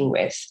working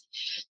with.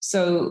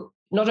 So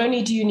not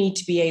only do you need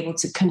to be able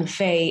to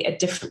convey a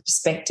different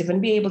perspective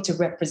and be able to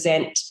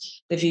represent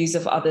the views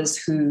of others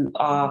who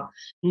are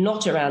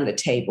not around the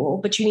table,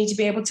 but you need to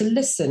be able to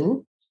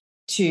listen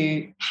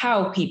to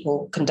how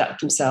people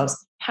conduct themselves,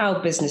 how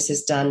business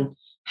is done,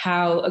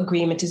 how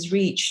agreement is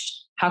reached,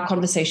 how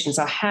conversations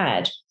are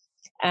had.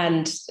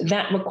 And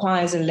that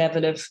requires a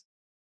level of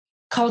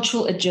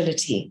cultural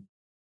agility.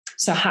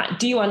 So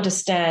do you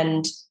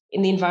understand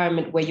in the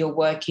environment where you're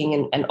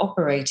working and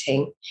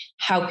operating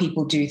how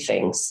people do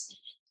things?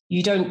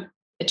 You don't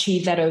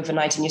achieve that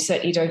overnight, and you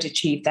certainly don't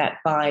achieve that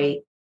by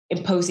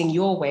imposing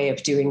your way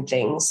of doing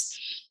things.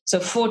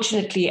 So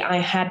fortunately, I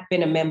had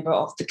been a member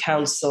of the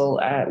council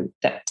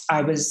that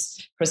I was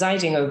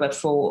presiding over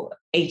for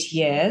 8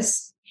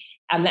 years,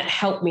 and that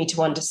helped me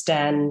to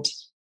understand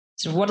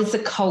sort of what is the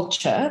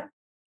culture.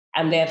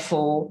 And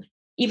therefore,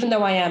 even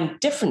though I am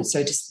different,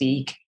 so to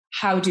speak,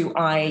 how do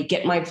I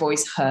get my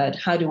voice heard?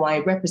 How do I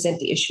represent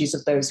the issues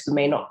of those who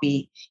may not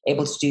be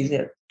able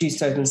to do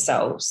so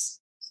themselves?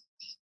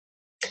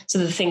 So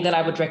the thing that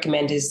I would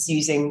recommend is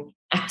using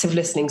active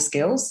listening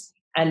skills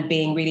and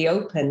being really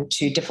open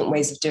to different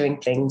ways of doing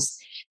things,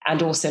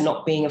 and also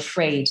not being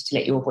afraid to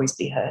let your voice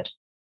be heard.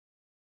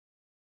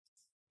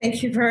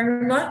 Thank you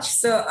very much.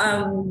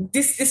 So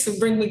this will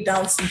bring me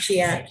down to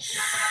Gian.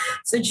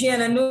 So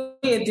Gian, I know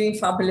you're doing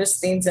fabulous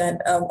things,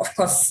 and of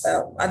course,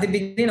 at the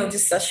beginning of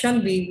this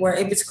session, we were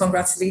able to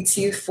congratulate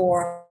you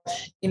for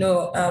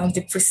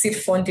the pre-seed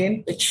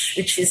funding,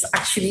 which is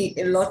actually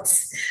a lot.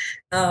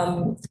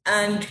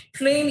 And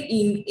playing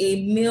in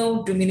a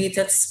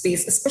male-dominated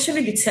space,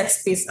 especially the tech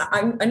space.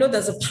 I know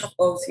there's a part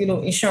of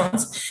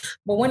insurance,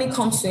 but when it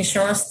comes to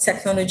insurance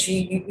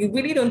technology, you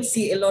really don't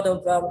see a lot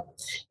of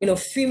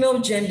female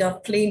gender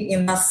playing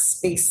in that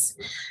space.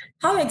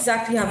 How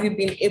exactly have you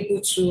been able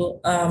to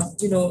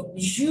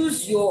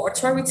use your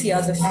authority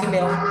as a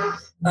female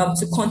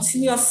to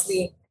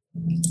continuously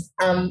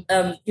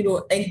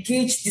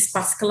engage this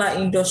particular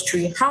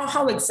industry?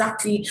 How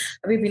exactly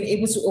have you been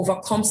able to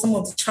overcome some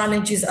of the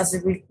challenges as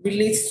it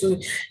relates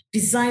to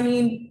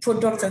designing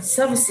products and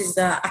services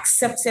that are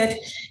accepted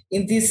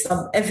in this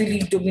heavily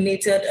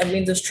dominated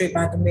industry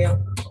by the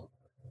male?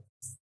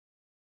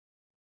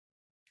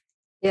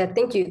 Yeah,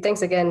 thank you.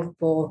 Thanks again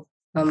for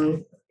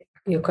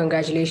your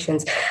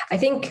congratulations. I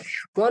think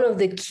one of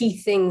the key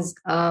things,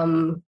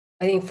 I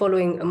think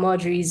following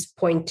Marjorie's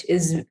point,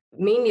 is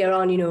mainly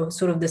around,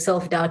 sort of the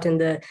self-doubt and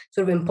the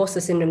sort of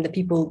imposter syndrome that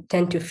people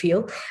tend to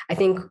feel. I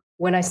think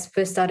when I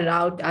first started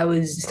out, I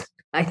was,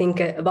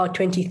 about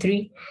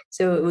 23.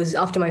 So it was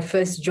after my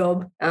first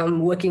job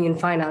working in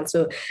finance.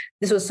 So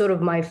this was sort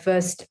of my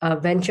first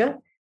venture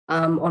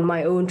on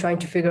my own, trying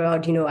to figure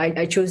out,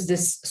 I chose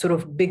this sort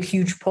of big,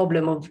 huge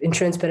problem of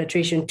insurance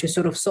penetration to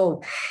sort of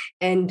solve.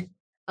 And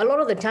a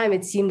lot of the time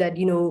it seemed that,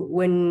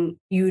 when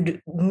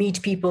you'd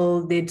meet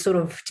people, they'd sort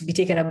of be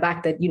taken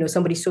aback that,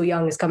 somebody so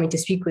young is coming to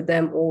speak with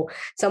them, or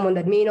someone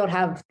that may not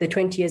have the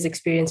 20 years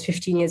experience,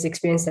 15 years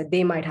experience that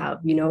they might have.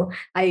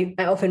 I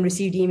often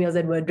received emails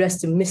that were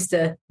addressed to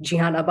Mr.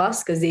 Jihan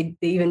Abbas, because they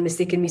even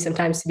mistaken me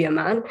sometimes to be a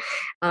man.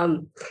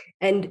 And,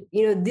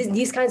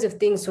 these kinds of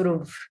things sort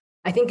of,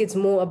 I think it's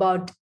more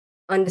about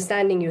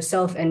understanding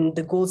yourself and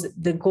the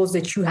goals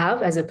that you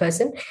have as a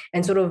person,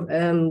 and sort of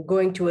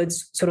going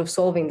towards sort of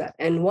solving that.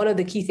 And one of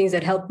the key things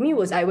that helped me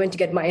was I went to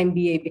get my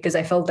MBA, because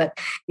I felt that,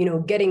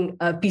 getting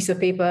a piece of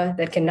paper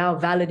that can now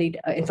validate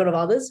in front of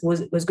others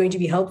was going to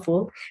be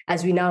helpful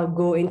as we now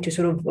go into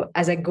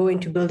as I go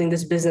into building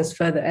this business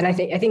further. And I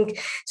think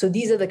so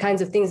these are the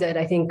kinds of things that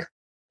I think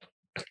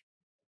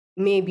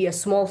may be a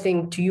small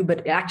thing to you, but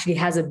it actually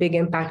has a big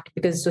impact,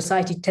 because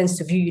society tends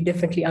to view you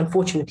differently,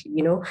 unfortunately,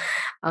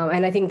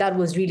 and I think that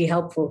was really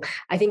helpful.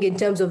 I think in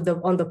terms of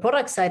on the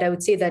product side, I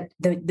would say that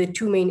the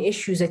two main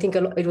issues, I think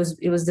it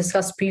was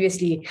discussed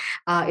previously,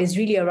 is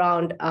really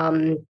around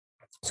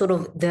sort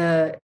of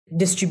the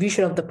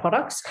distribution of the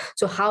products.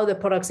 So how the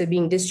products are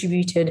being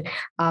distributed,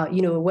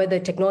 whether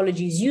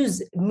technology is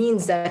used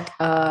means that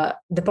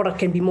the product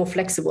can be more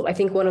flexible. I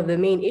think one of the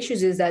main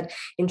issues is that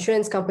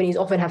insurance companies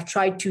often have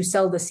tried to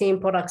sell the same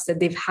products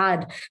that they've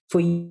had for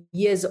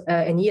years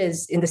and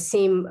years in the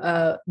same,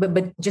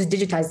 but just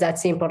digitize that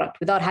same product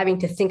without having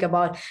to think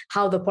about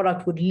how the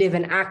product would live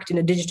and act in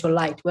a digital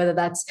light, whether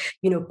that's,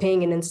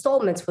 paying in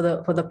installments for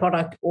the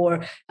product,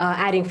 or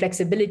adding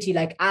flexibility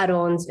like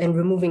add-ons and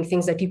removing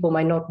things that people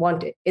might not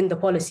want in the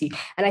policy.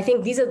 And I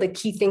think these are the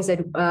key things that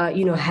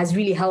has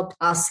really helped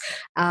us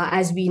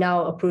as we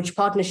now approach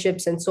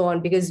partnerships and so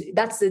on, because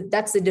that's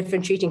the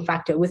differentiating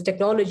factor. With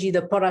technology,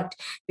 the product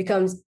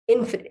becomes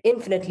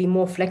infinitely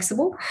more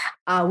flexible,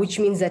 which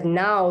means that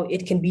now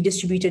it can be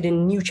distributed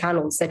in new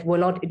channels that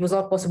it was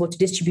not possible to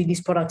distribute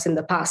these products in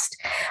the past.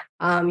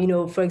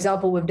 For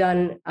example, we've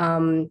done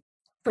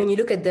when you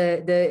look at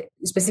the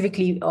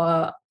specifically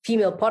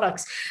female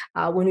products,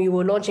 when we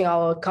were launching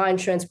our car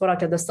insurance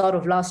product at the start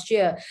of last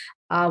year,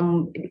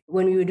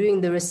 when we were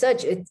doing the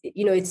research,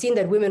 it seemed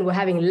that women were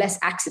having less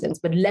accidents,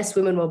 but less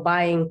women were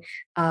buying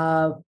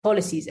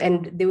policies,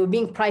 and they were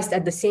being priced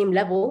at the same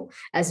level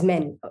as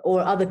men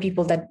or other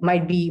people that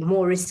might be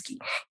more risky.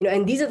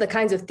 And these are the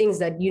kinds of things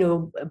that,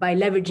 by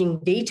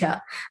leveraging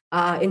data,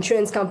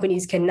 insurance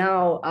companies can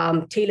now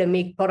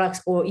tailor-make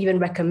products or even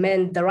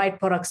recommend the right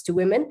products to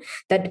women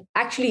that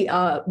actually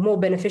are more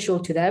beneficial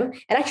to them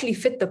and actually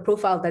fit the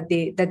profile that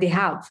they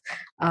have.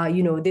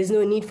 There's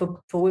no need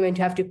for women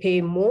to have to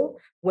pay more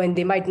when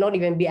they might not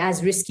even be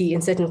as risky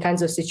in certain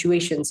kinds of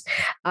situations.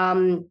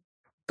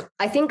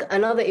 I think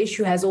another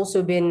issue has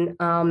also been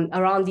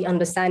around the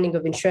understanding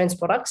of insurance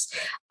products.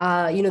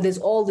 There's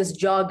all this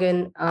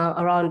jargon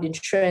around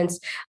insurance.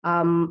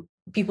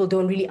 People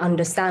don't really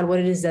understand what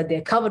it is that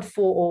they're covered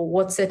for or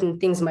what certain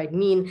things might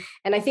mean.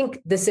 And I think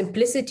the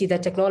simplicity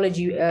that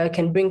technology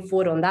can bring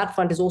forward on that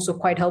front is also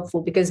quite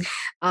helpful, because,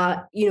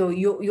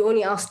 you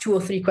only ask 2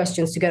 or 3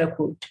 questions to get a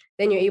quote.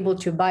 Then you're able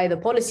to buy the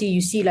policy.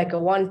 You see like a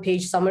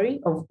 1-page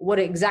summary of what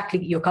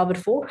exactly you're covered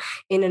for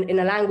in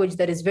a language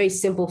that is very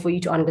simple for you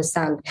to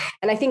understand.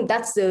 And I think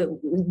that's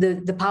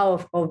the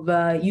power of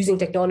using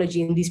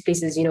technology in these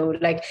places.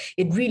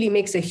 It really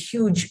makes a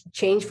huge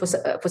change for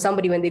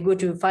somebody when they go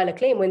to file a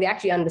claim, when they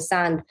actually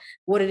understand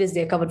what it is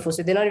they're covered for.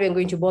 So they're not even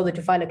going to bother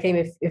to file a claim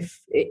if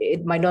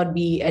it might not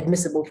be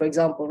admissible, for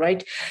example,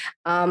 right?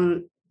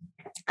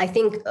 I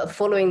think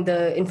following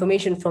the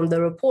information from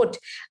the report,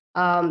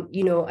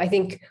 I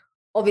think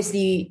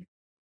obviously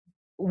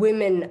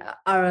women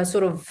are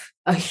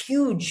a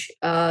huge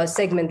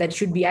segment that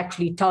should be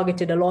actually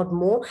targeted a lot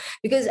more,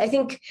 because I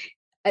think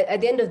at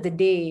the end of the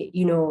day,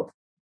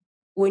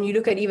 when you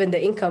look at even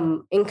the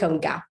income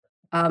gap,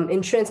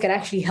 insurance can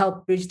actually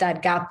help bridge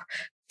that gap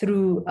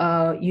through,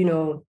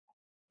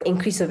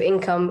 increase of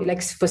income,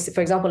 like for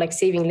example, like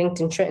saving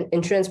linked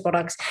insurance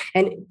products,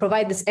 and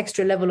provide this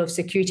extra level of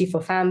security for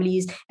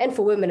families and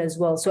for women as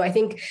well. So I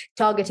think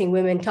targeting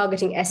women,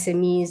 targeting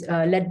SMEs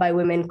led by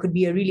women could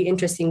be a really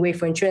interesting way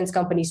for insurance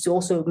companies to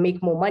also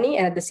make more money,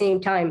 and at the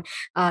same time,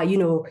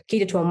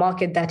 cater to a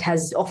market that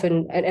has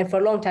often and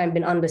for a long time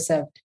been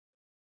underserved.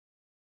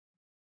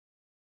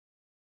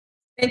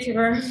 Thank you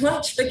very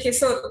much. Okay,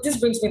 so this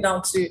brings me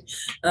down to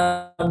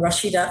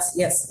Rasheedat.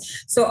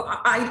 Yes. So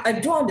I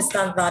do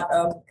understand that,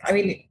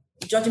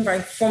 judging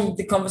from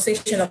the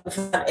conversation that we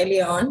had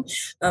earlier on,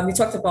 we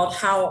talked about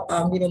how,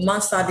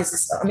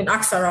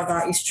 AXA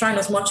rather is trying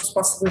as much as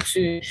possible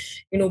to,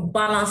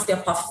 balance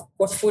their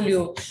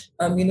portfolio,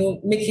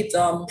 make it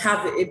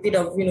have a bit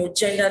of,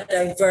 gender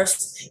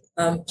diverse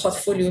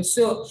portfolio.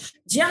 So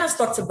Gianna's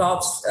talked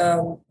about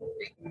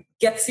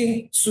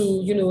getting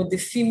to, the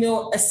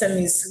female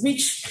SMEs,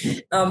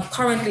 which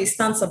currently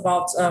stands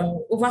about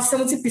over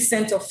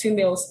 70% of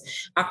females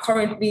are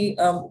currently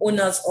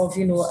owners of,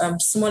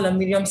 small and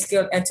medium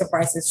scale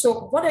enterprises.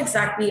 So what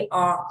exactly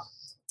what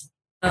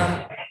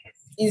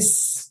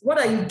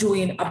are you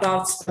doing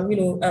about,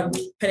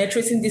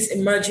 penetrating this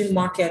emerging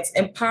market,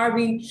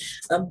 empowering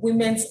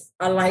women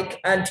alike?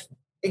 And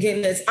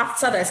again, there's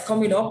AfCFTA that's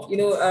coming up,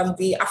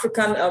 the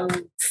African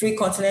Free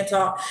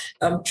Continental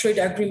Trade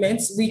Agreement,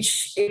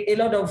 which a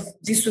lot of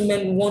these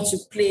women want to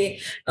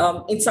play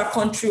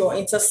inter-country or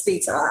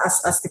interstate,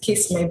 as the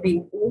case may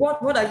be.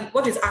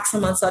 What is AXA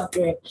Mansard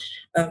doing,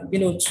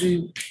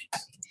 to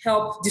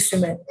help these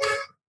women?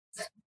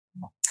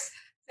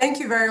 Thank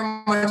you very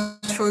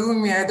much,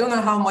 Folumi. I don't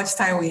know how much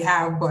time we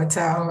have, but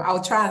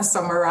I'll try and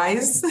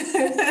summarize.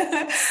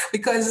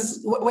 Because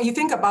when you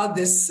think about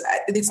this,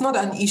 it's not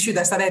an issue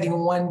that started in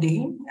one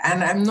day,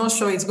 and I'm not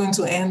sure it's going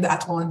to end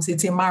at once.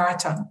 It's a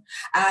marathon.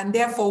 And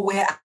therefore,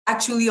 we're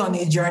actually on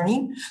a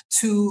journey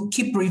to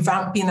keep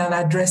revamping and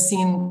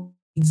addressing.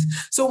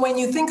 So when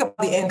you think about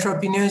the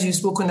entrepreneurs you've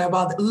spoken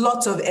about,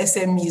 lots of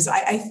SMEs,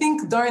 I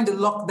think during the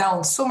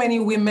lockdown, so many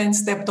women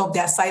stepped up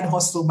their side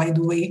hustle, by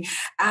the way.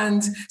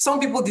 And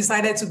some people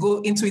decided to go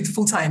into it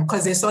full time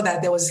because they saw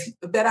that there was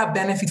a better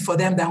benefit for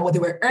them than what they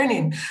were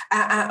earning.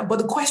 But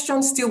the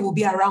question still will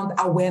be around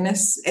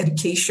awareness,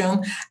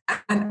 education,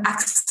 and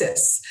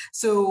access.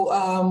 So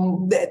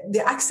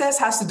the access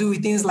has to do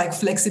with things like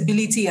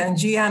flexibility, and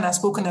Gian has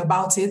spoken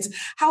about it.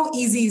 How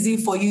easy is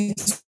it for you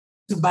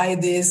to buy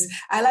this?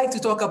 I like to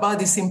talk about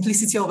the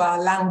simplicity of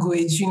our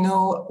language. You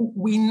know,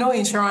 we know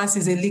insurance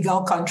is a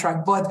legal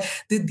contract, but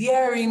the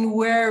therein,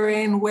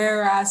 wherein,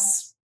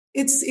 whereas,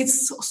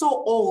 it's so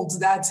old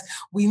that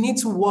we need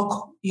to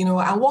walk,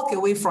 and walk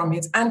away from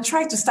it and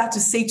try to start to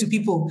say to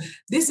people,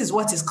 this is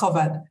what is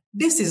covered.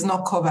 This is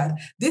not covered.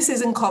 This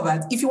isn't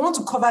covered. If you want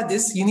to cover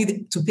this, you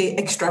need to pay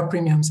extra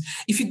premiums.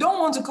 If you don't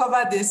want to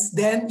cover this,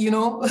 then,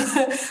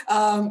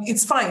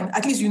 it's fine.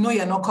 At least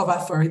you're not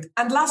covered for it.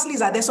 And lastly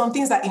is that there's some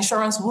things that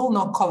insurance will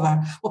not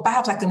cover, but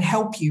perhaps I can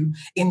help you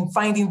in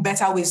finding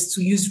better ways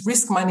to use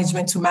risk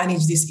management to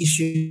manage these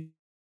issues.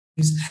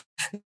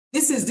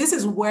 This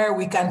is where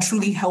we can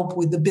truly help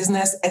with the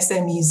business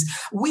SMEs.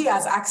 We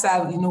as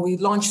AXA, we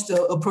launched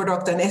a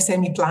product, an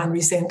SME plan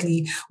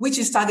recently, which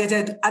is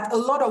targeted at a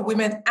lot of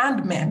women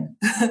and men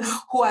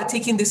who are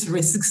taking these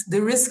risks,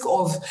 the risk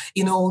of,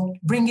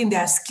 bringing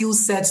their skill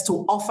sets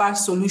to offer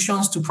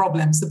solutions to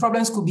problems. The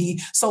problems could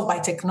be solved by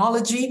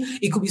technology.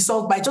 It could be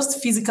solved by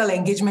just physical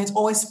engagement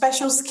or a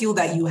special skill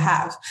that you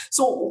have.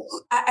 So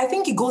I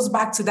think it goes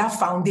back to that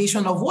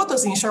foundation of what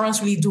does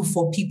insurance really do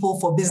for people,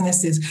 for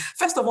businesses.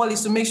 First of all,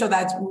 is to make sure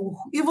that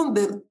even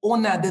the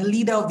owner, the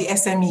leader of the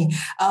SME,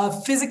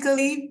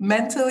 physically,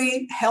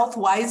 mentally,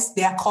 health-wise,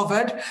 they are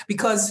covered.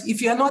 Because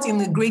if you're not in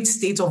a great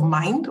state of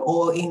mind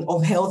or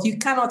of health, you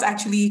cannot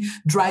actually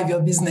drive your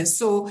business.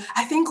 So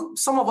I think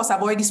some of us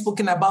have already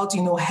spoken about,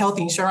 health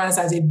insurance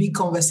as a big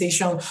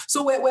conversation.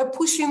 So we're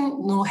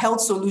pushing,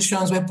 health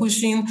solutions, we're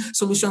pushing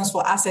solutions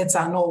for assets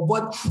and all.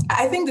 But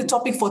I think the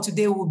topic for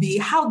today will be,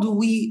 how do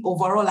we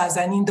overall as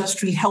an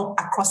industry help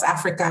across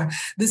Africa?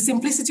 The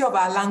simplicity of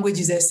our language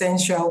is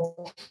essential.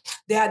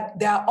 There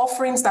are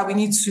offerings that we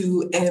need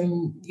to,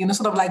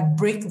 sort of like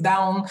break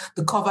down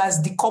the covers,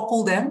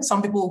 decouple them.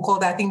 Some people will call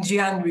that, I think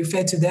Gian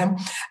referred to them.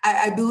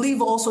 I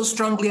believe also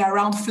strongly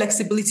around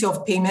flexibility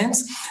of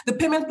payments. The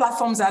payment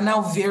platforms are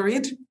now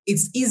varied.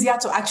 It's easier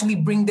to actually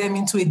bring them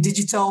into a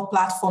digital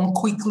platform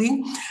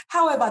quickly.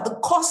 However, the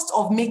cost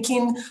of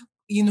making,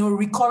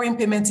 recurring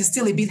payments is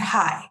still a bit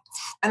high.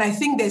 And I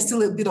think there's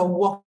still a bit of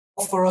work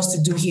for us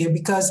to do here,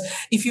 because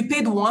if you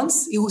paid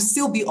once, it will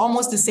still be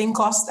almost the same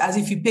cost as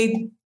if you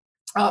paid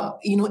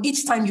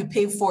each time you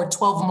pay for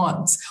 12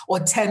 months or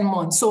 10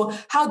 months. So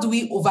how do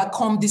we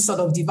overcome this sort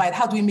of divide?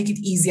 How do we make it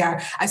easier?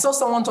 I saw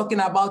someone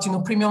talking about,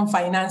 premium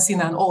financing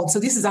and all.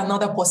 So this is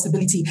another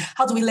possibility.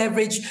 How do we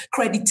leverage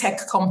credit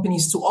tech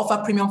companies to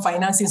offer premium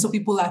financing so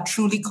people are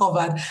truly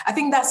covered? I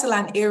think that's still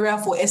an area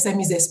for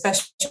SMEs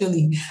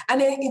especially. And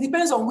then it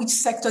depends on which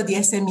sector the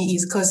SME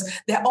is, because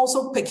there are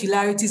also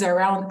peculiarities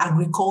around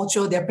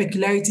agriculture. There are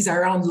peculiarities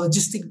around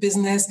logistic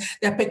business.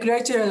 There are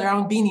peculiarities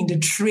around being in the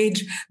trade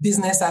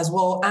business as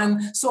well.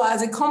 And so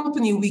as a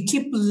company, we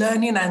keep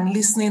learning and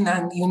listening,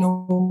 and,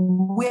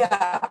 we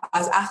are,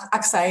 as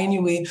AXA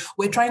anyway,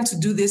 we're trying to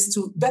do this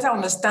to better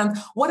understand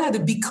what are the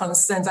big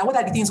concerns and what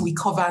are the things we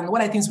cover and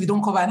what are the things we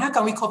don't cover and how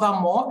can we cover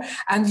more,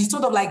 and you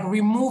sort of like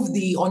remove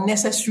the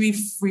unnecessary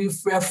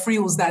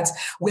frills that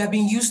we have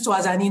been used to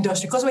as an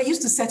industry, because we're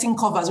used to setting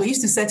covers, we're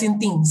used to setting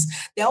things.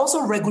 There are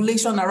also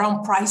regulation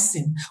around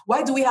pricing.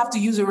 Why do we have to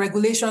use a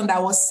regulation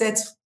that was set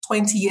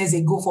 20 years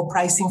ago for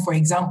pricing, for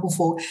example,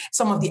 for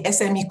some of the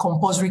SME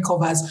compulsory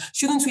covers?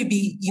 Shouldn't we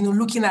be,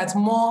 looking at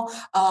more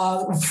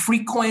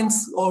frequent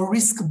or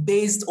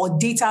risk-based or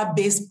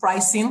data-based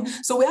pricing?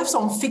 So we have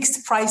some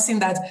fixed pricing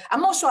that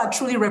I'm not sure are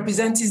truly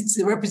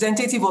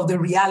representative of the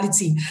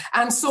reality.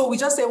 And so we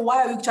just say,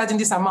 why are we charging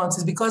this amount?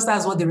 It's because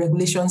that's what the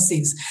regulation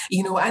says,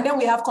 and then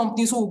we have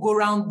companies who will go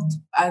around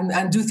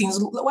and do things.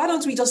 Why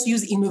don't we just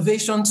use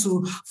innovation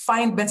to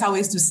find better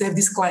ways to serve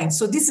these clients?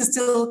 So this is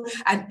still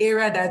an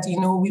area that,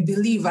 we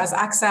believe as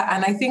AXA,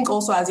 and I think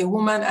also as a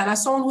woman and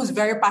as someone who's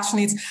very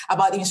passionate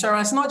about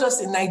insurance, not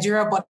just in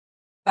Nigeria, but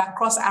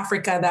across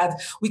Africa, that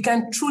we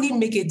can truly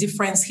make a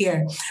difference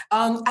here.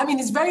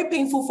 It's very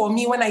painful for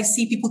me when I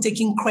see people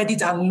taking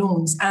credit and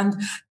loans, and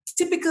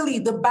typically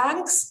the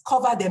banks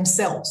cover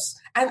themselves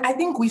And I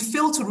think we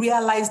fail to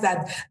realize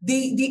that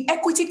the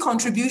equity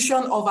contribution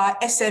of our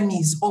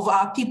SMEs, of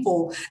our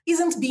people,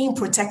 isn't being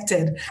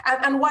protected.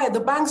 And why? The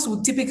banks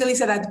would typically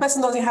say that the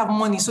person doesn't have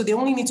money, so they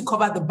only need to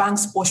cover the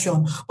bank's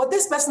portion. But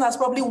this person has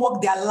probably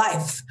worked their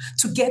life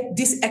to get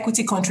this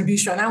equity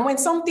contribution. And when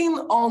something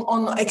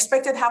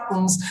unexpected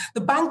happens,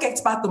 the bank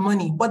gets back the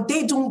money, but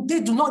they do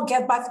not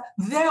get back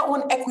their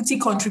own equity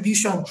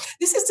contribution.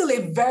 This is still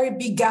a very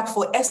big gap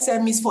for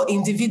SMEs, for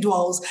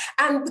individuals.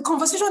 And the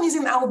conversation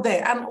isn't out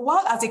there. And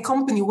while as a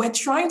company, we're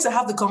trying to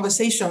have the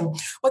conversation,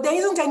 but there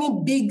isn't any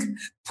big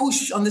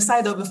push on the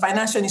side of the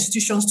financial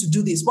institutions to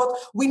do this. But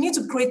we need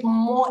to create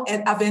more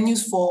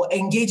avenues for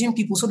engaging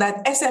people so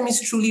that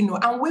SMEs truly know,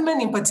 and women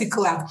in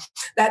particular,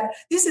 that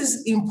this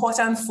is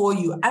important for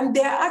you. And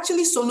there are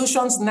actually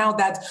solutions now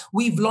that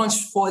we've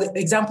launched, for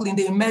example, in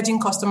the emerging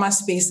customer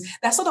space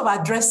that sort of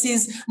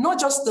addresses not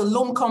just the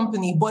loan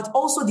company, but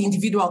also the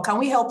individual. Can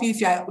we help you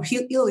if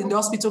you're ill in the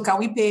hospital? Can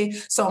we pay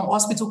some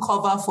hospital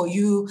cover for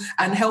you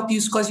and help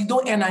you because you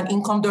don't earn an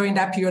income during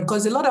that period?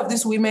 Because a lot of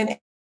these women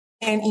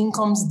and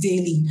incomes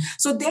daily.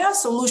 So there are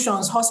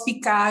solutions,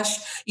 Hospicash,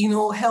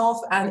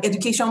 health and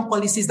education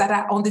policies that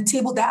are on the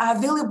table that are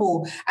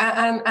available.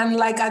 And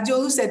like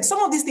Adeolu said,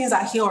 some of these things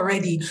are here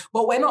already,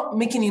 but we're not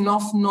making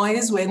enough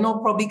noise. We're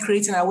not probably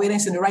creating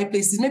awareness in the right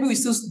places. Maybe we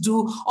still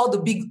do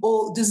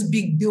these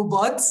big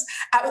billboards.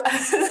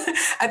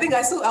 I think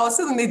I was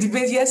still in a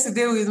debate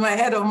yesterday with my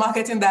head of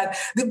marketing that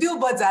the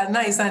billboards are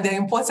nice and they're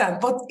important,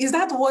 but is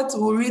that what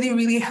will really,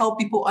 really help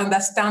people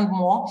understand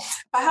more?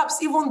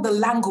 Perhaps even the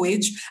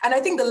language. And I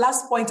think the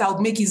last point I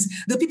would make is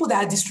the people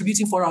that are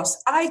distributing for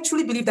us. I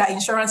truly believe that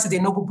insurance is a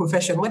noble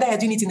profession, whether you're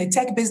doing it in a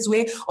tech-based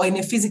way or in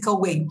a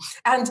physical way.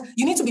 And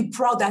you need to be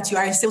proud that you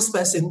are a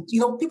salesperson.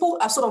 People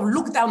are sort of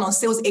looked down on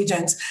sales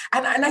agents.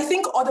 And I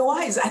think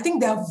otherwise, I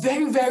think there are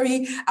very,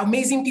 very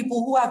amazing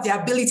people who have the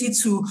ability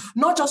to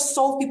not just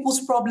solve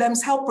people's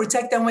problems, help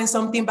protect them when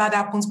something bad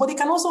happens, but they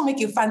can also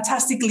make a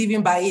fantastic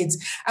living by it.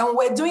 And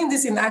we're doing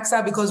this in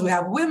AXA because we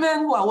have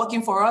women who are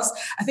working for us.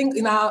 I think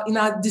in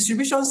our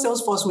distribution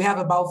sales force, we have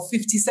about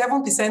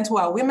 57% who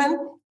are women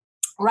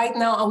right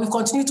now, and we've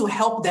continued to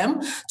help them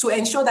to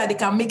ensure that they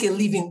can make a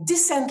living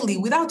decently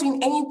without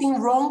doing anything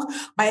wrong,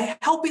 by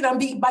helping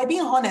and by being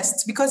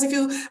honest. Because if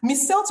you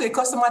missell to a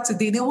customer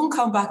today, they won't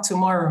come back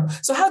tomorrow.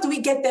 So how do we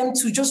get them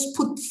to just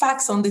put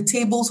facts on the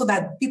table so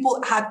that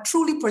people are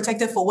truly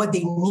protected for what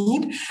they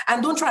need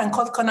and don't try and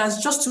cut corners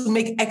just to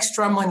make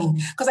extra money?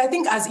 Because I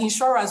think as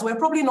insurers, we're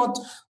probably not,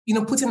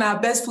 putting our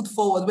best foot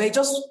forward. We're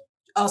just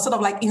sort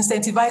of like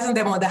incentivizing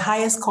them on the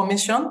highest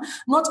commission,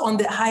 not on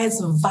the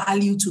highest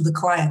value to the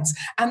clients.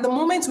 And the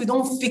moment we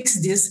don't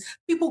fix this,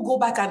 people go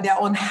back and they're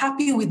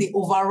unhappy with the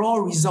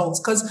overall results,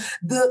 because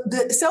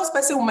the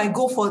salesperson might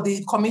go for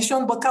the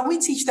commission, but can we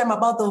teach them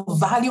about the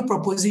value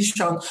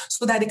proposition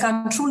so that they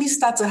can truly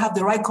start to have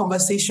the right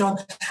conversation?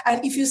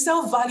 And if you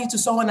sell value to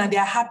someone and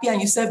they're happy and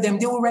you serve them,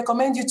 they will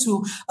recommend you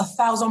to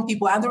 1,000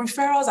 people, and the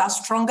referrals are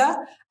stronger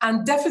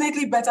and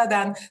definitely better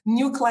than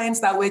new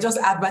clients that we're just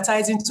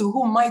advertising to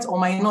who might or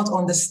might not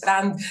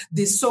understand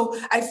this. So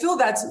I feel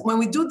that when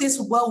we do this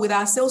well with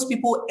our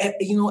salespeople,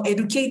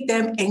 educate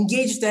them,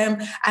 engage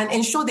them, and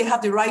ensure they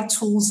have the right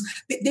tools,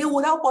 they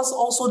will help us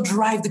also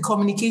drive the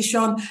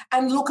communication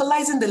and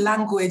localizing the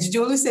language.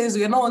 Jolu says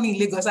we're not only in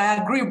Lagos.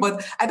 I agree,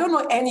 but I don't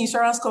know any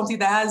insurance company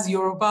that has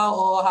Yoruba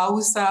or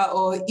Hausa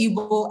or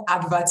Igbo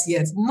adverts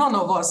yet. None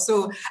of us.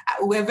 So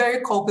we're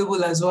very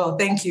culpable as well.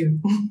 Thank you.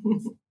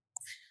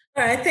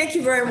 All right, thank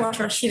you very much,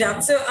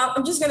 Rashida. So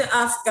I'm just going to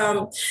ask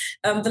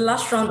the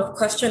last round of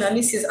questions, and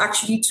this is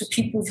actually to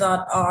people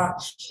that are,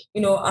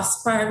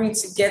 aspiring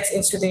to get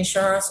into the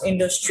insurance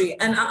industry.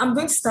 And I'm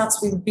going to start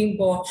with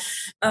Bimbo.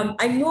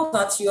 I know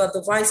that you are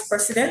the vice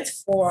president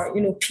for,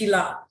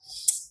 Pillar.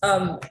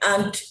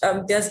 And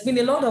there's been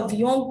a lot of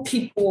young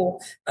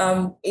people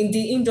in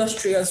the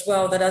industry as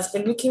well that has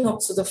been looking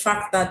up to the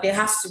fact that there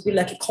has to be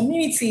like a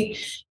community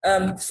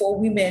for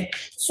women.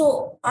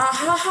 So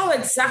how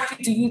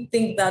exactly do you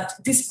think that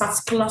these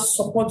particular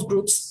support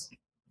groups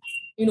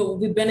will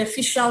be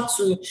beneficial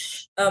to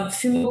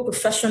female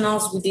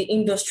professionals with the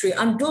industry,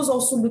 and those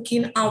also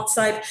looking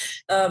outside,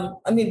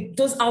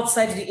 those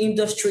outside the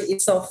industry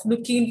itself,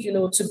 looking,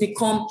 to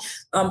become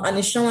an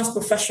insurance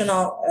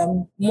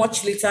professional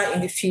much later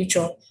in the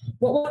future?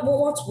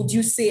 What would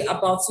you say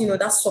about,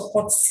 that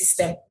support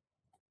system?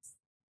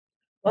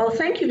 Well,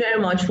 thank you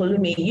very much,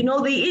 Folumi.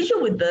 The issue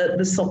with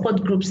the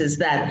support groups is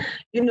that,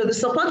 the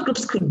support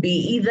groups could be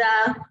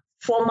either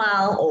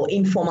formal or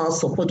informal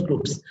support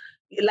groups.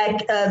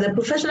 Like the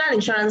Professional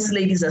Insurance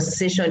Ladies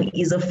Association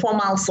is a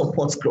formal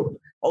support group,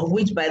 of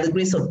which, by the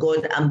grace of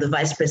God, I'm the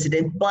vice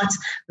president. But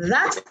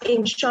that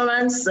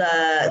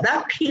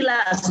that Pillar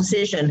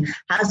Association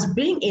has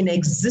been in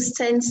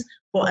existence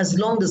for as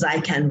long as I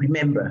can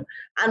remember.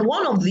 And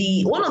one of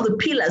the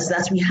pillars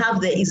that we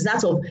have there is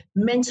that of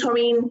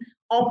mentoring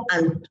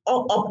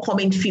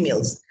upcoming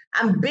females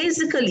and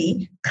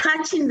basically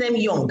catching them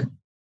young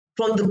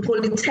from the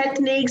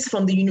polytechnics,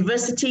 from the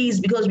universities,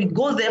 because we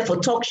go there for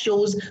talk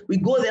shows, we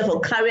go there for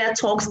career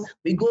talks,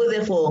 we go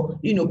there for,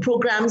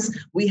 programs.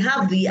 We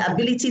have the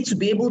ability to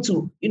be able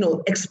to,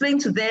 explain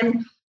to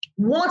them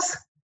what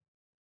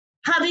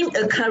having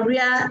a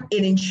career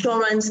in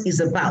insurance is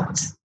about.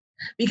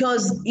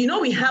 Because,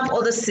 we have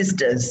other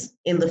sisters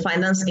in the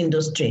finance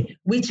industry,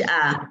 which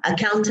are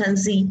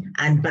accountancy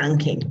and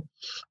banking.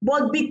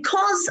 But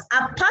because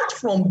apart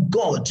from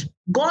God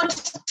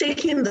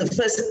taking the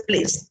first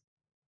place,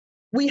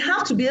 we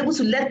have to be able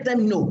to let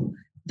them know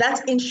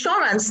that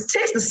insurance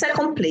takes the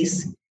second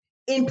place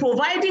in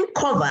providing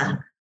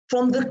cover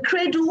from the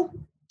cradle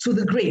to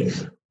the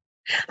grave.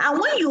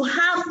 And when you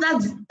have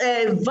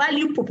that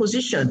value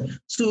proposition,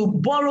 to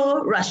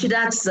borrow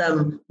Rashidat's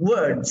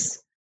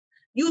words,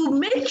 you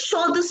make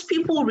sure these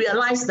people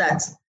realize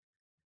that,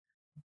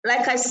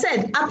 like I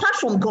said, apart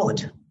from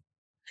God,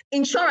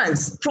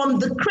 insurance, from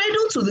the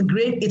cradle to the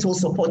grave, it will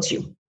support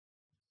you.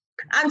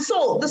 And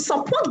so the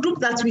support group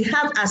that we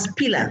have as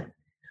Pillar,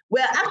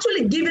 we're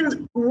actually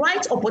giving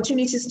right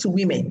opportunities to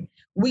women.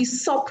 We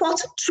support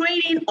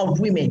training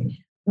of women.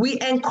 We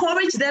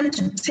encourage them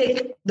to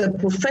take the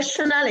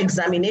professional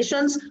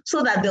examinations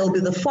so that there will be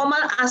the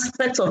formal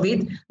aspect of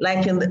it,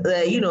 like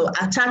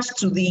attached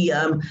to the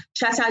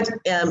Chartered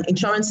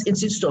Insurance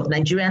Institute of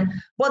Nigeria.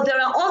 But there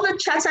are other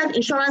chartered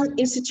insurance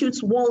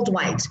institutes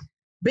worldwide,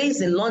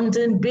 based in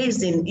London,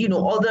 based in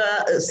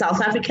other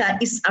South Africa,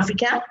 East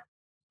Africa.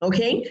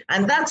 Okay,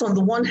 and that's on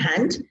the one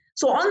hand.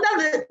 So under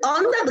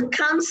the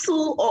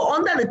council or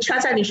under the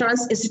Chartered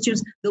Insurance Institute,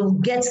 they will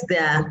get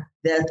their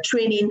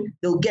training,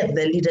 they'll get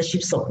their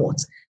leadership support.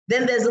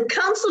 Then there's a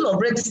council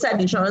of registered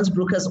insurance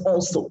brokers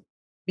also,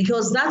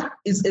 because that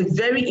is a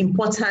very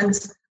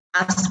important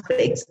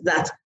aspect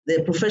that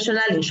the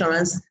Professional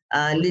Insurance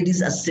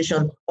Ladies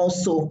Association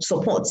also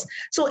supports.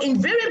 So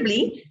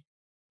invariably,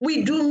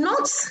 we do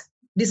not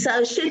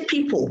disassociate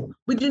people.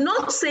 We do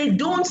not say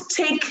don't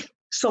take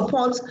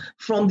support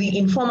from the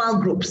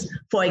informal groups.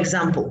 For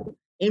example,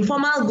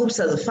 informal groups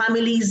are the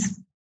families.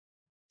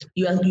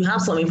 You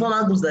have some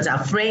informal groups that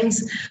are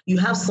friends. You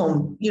have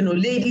some,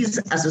 ladies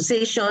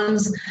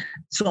associations,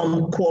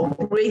 some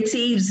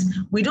cooperatives.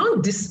 We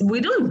don't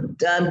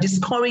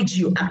discourage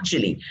you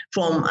actually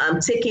from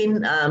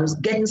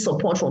getting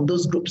support from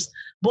those groups.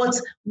 But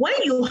when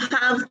you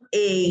have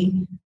a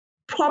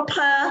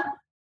proper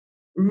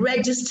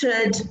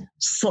registered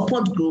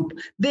support group,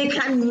 they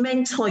can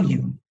mentor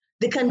you.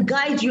 They can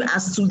guide you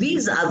as to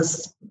these are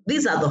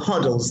the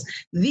hurdles.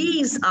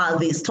 These are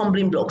the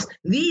stumbling blocks.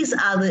 These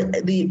are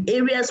the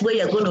areas where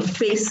you're going to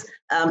face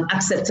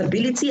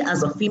acceptability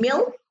as a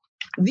female.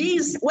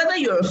 These, whether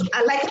you're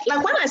like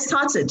when I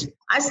started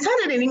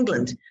in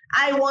England.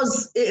 I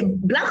was a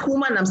Black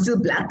woman, I'm still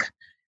Black.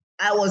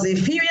 I was a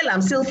female,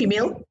 I'm still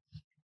female.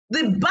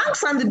 The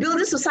banks and the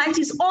building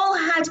societies all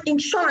had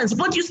insurance,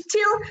 but you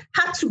still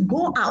had to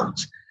go out.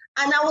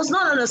 And I was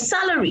not on a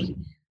salary.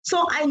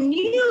 So I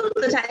knew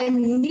that I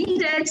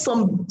needed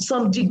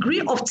some degree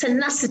of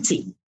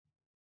tenacity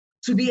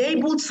to be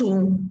able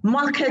to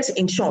market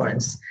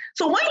insurance.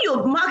 So when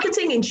you're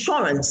marketing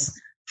insurance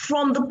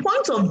from the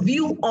point of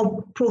view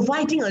of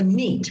providing a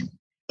need,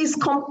 is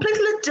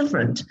completely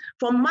different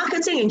from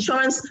marketing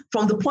insurance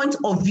from the point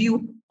of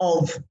view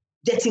of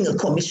getting a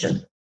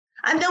commission.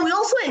 And then we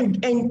also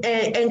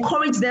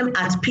encourage them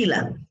at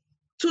Pillar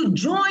to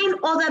join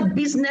other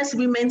business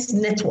women's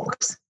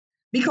networks.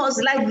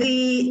 Because like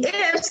the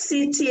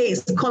AFCTA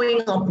is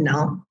coming up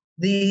now,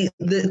 the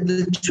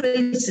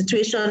trade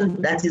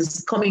situation that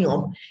is coming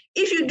up,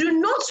 if you do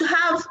not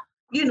have,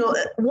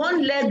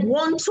 one leg,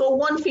 one toe,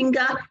 one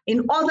finger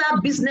in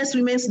other business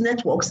women's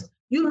networks,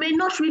 you may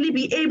not really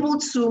be able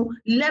to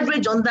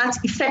leverage on that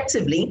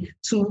effectively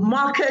to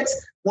market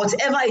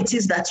whatever it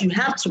is that you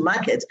have to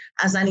market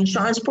as an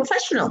insurance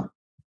professional.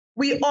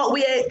 We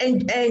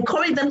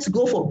encourage them to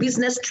go for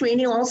business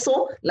training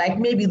also, like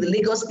maybe the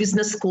Lagos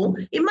Business School.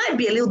 It might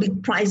be a little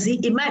bit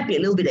pricey. It might be a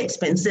little bit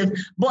expensive.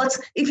 But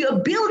if you're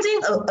building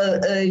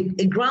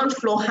a ground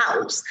floor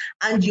house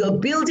and you're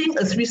building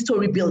a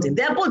 3-story building,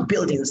 they're both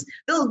buildings.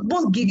 They'll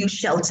both give you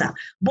shelter.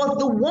 But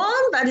the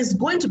one that is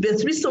going to be a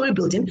 3-story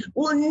building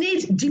will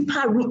need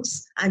deeper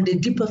roots and a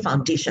deeper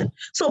foundation.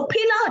 So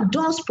Pillar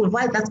does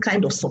provide that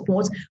kind of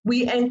support.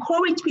 We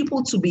encourage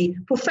people to be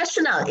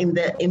professional in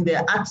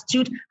their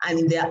attitude and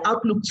in their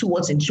outlook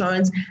towards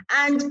insurance.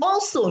 And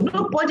also,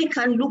 nobody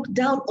can look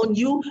down on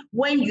you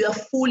when you are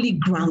fully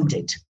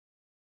grounded.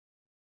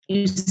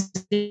 You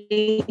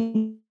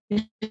see?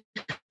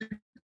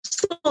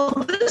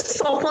 So these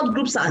support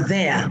groups are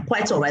there,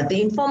 quite all right.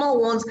 The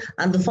informal ones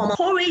and the formal.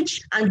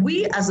 Encourage, and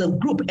we as a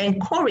group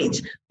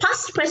encourage.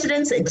 Past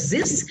presidents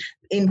exist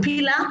in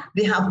Pillar.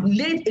 They have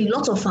laid a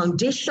lot of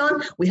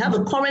foundation. We have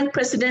a current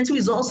president who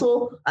is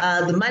also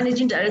the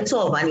managing director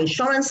of an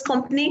insurance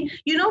company.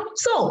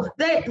 So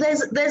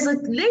there's a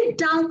laid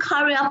down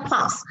career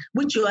path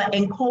which you are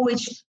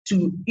encouraged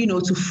to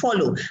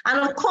follow. And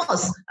of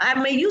course, I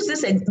may use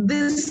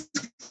this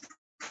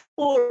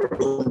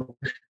forum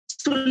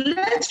to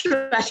let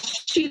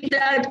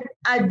Rasheedat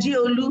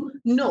Adeolu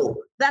know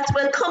that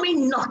we're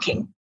coming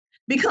knocking.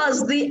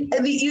 Because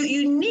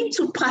you need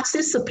to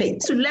participate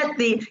to let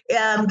the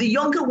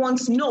younger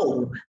ones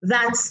know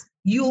that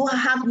you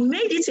have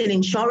made it in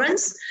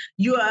insurance.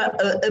 You are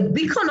a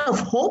beacon of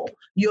hope.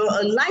 You're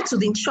a light to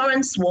the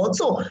insurance world.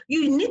 So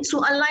you need to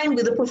align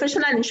with the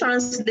Professional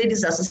Insurance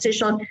Ladies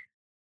Association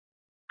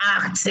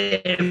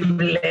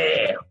actively.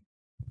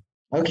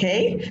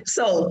 Okay,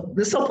 so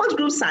the support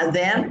groups are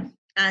there.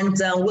 And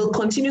we'll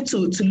continue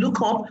to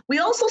look up. We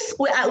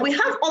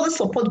have other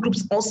support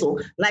groups also.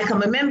 Like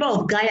I'm a member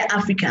of Gaia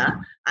Africa,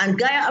 and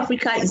Gaia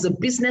Africa is a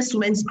business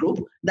women's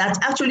group that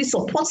actually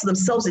supports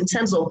themselves in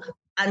terms of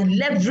and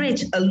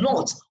leverage a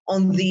lot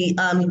on the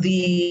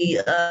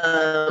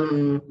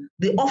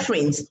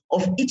offerings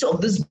of each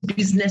of these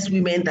business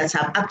women that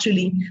have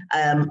actually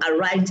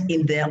arrived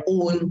in their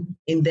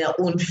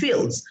own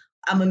fields.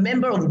 I'm a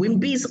member of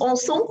WIMBIZ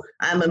also.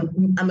 I'm a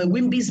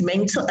WIMBIZ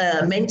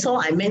mentor.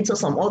 I mentor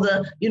some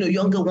other,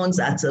 younger ones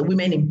at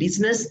Women in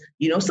Business.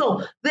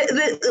 So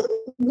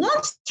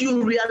once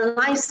you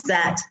realize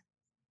that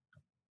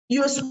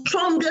you're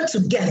stronger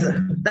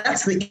together,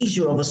 that's the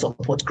issue of a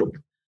support group.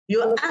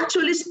 You're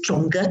actually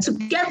stronger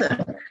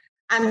together.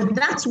 And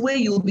that's where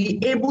you'll be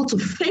able to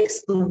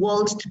face the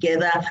world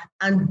together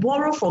and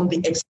borrow from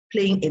the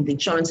playing in the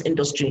insurance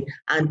industry.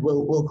 And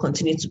we'll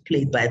continue to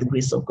play it by the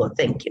grace of God.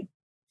 Thank you.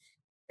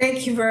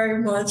 Thank you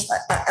very much.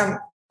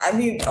 I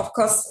mean, of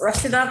course,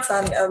 Rasheedat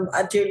and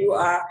Adeolu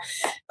are,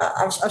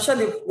 I'm sure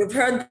they've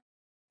heard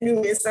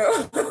anyway,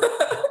 so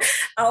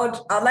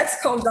I'd like to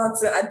come down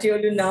to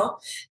Adeolu now.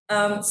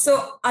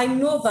 So I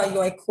know that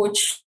you're a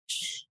coach,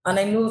 and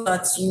I know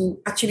that you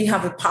actually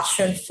have a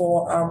passion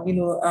for,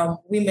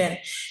 women,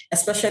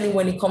 especially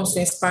when it comes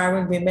to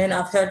inspiring women.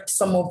 I've heard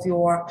some of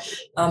your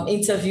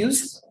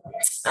interviews,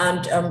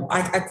 and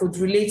I could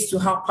relate to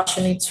how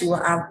passionate you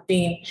have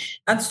been.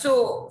 And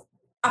so,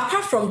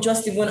 apart from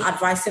just even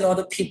advising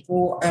other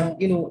people,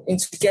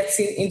 into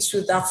getting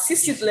into that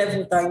C-suite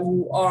level that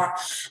you are,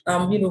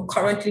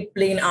 currently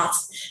playing at,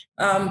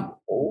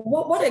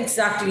 what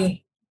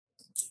exactly,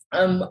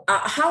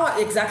 how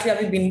exactly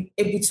have you been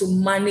able to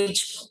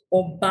manage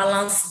or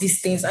balance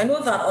these things? I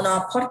know that on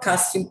our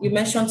podcast, you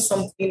mentioned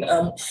something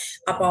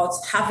about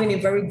having a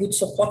very good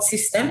support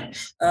system,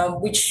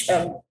 which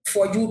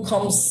for you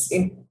comes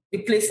in the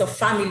place of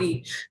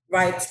family,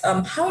 right?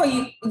 How are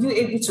you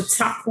able to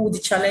tackle the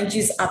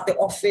challenges at the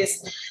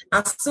office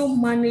and still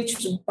manage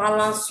to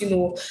balance,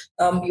 your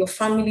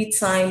family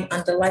time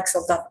and the likes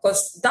of that?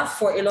 Because that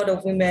for a lot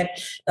of women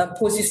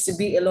poses to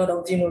be a lot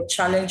of,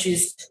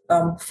 challenges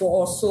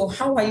for us. So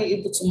how are you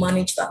able to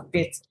manage that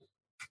bit?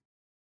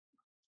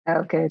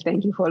 Okay,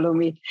 thank you for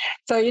Lumi.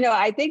 So,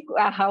 I think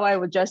how I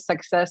would judge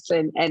success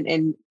in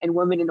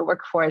women in the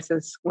workforce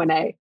is when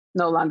I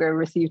no longer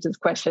receive this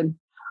question,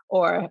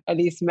 or at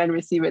least men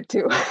receive it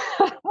too.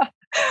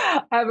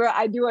 However,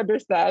 I do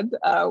understand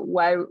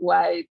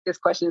why this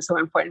question is so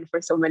important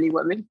for so many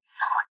women,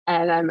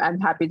 and I'm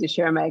happy to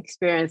share my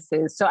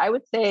experiences. So I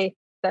would say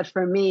that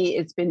for me,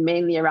 it's been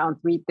mainly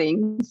around three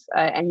things,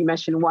 and you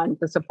mentioned one,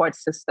 the support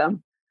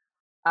system,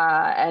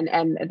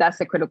 and that's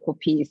a critical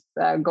piece.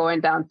 Going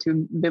down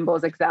to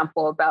Bimbo's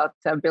example about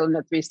building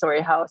a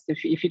 3-story house,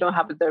 if you don't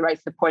have the right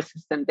support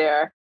system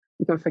there,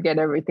 you can forget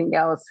everything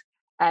else.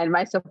 And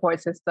my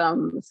support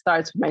system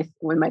starts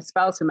with my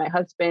spouse, with my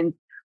husband.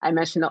 I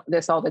mention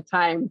this all the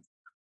time.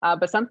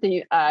 But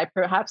something I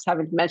perhaps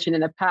haven't mentioned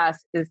in the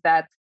past is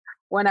that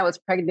when I was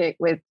pregnant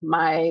with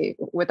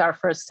our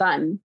first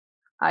son,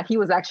 he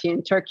was actually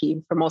in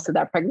Turkey for most of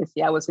that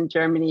pregnancy. I was in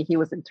Germany, he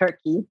was in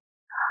Turkey.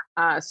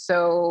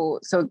 So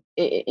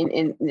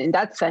in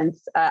that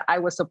sense, I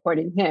was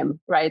supporting him,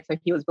 right? So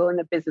he was building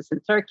a business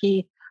in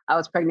Turkey. I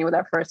was pregnant with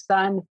our first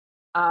son.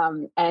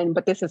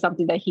 But this is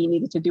something that he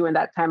needed to do in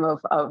that time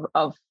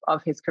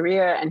of his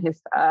career and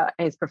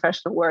his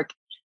professional work,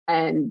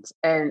 and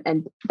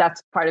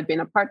that's part of being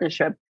a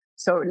partnership.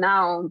 So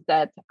now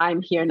that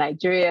I'm here in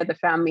Nigeria, the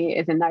family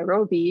is in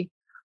Nairobi.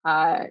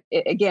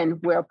 Again,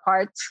 we're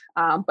apart,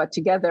 but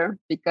together,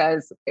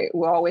 because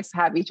we'll always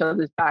have each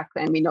other's back,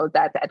 and we know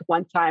that at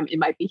one time it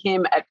might be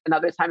him, at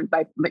another time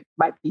it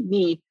might be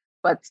me.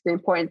 But the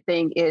important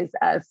thing is,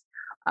 as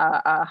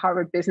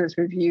Harvard Business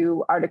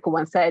Review article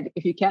once said,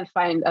 if you can't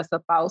find a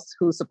spouse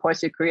who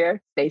supports your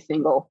career, stay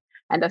single.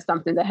 And that's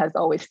something that has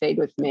always stayed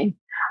with me.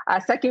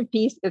 Second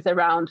piece is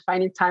around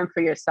finding time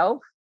for yourself.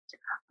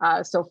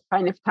 So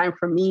finding time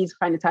for me,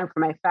 finding time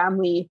for my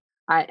family.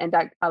 And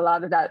that a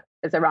lot of that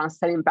is around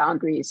setting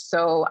boundaries.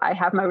 So I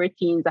have my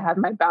routines, I have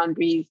my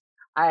boundaries.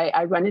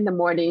 I run in the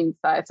mornings.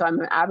 So I'm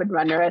an avid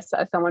runner, as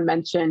someone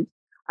mentioned.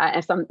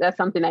 That's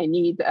something I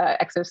need,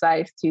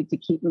 exercise to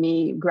keep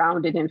me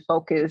grounded and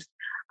focused.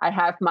 I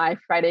have my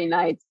Friday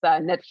nights,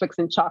 Netflix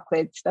and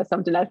chocolates. That's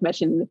something I've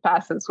mentioned in the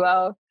past as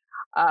well.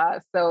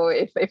 So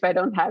if I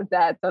don't have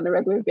that on a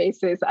regular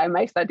basis, I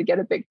might start to get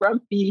a bit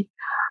grumpy.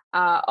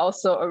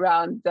 Also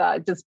around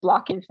just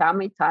blocking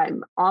family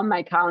time on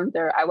my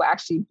calendar, I will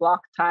actually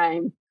block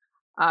time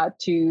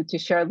to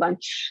share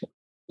lunch,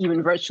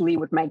 even virtually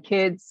with my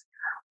kids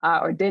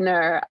or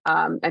dinner,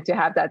 and to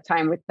have that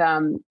time with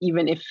them,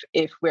 even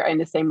if we're in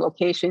the same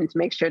location, to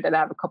make sure that I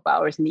have a couple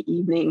hours in the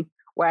evening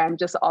where I'm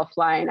just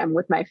offline, I'm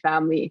with my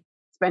family,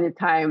 spending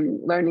time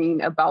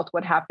learning about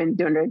what happened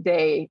during their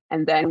day.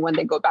 And then when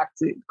they go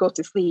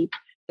to sleep,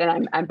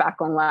 then I'm back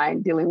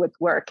online dealing with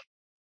work.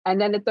 And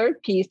then the third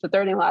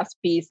and last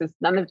piece is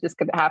none of this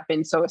could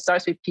happen. So it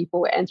starts with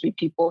people, it ends with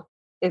people,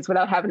 is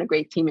without having a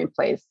great team in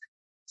place.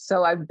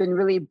 So I've been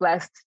really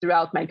blessed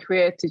throughout my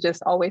career to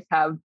just always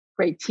have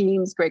great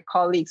teams, great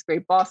colleagues,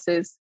 great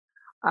bosses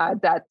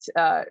that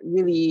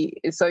really,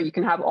 so you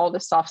can have all the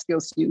soft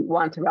skills you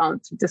want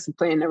around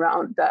discipline,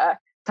 around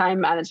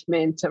time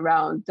management,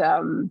 around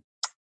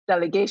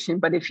delegation.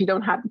 But if you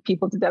don't have the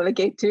people to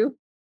delegate to,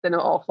 then it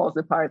all falls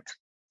apart.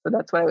 So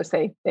that's what I would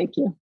say. Thank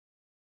you.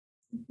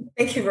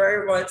 Thank you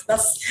very much.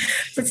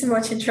 That's pretty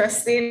much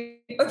interesting.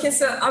 Okay,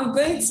 so I'm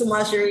going to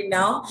Marjorie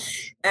now.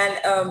 And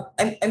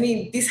I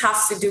mean, this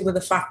has to do with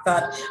the fact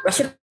that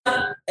Rashida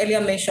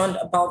earlier mentioned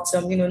about,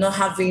 not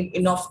having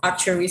enough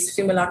actuaries,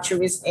 female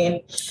actuaries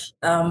in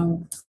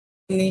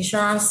the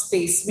insurance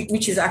space,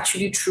 which is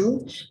actually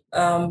true.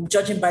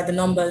 Judging by the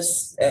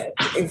numbers,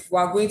 if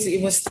we're going to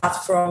even start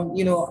from,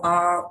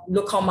 our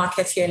local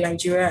market here in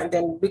Nigeria and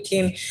then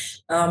looking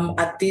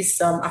at this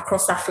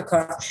across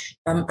Africa,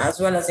 as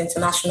well as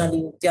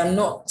internationally, there are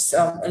not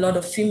a lot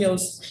of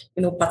females,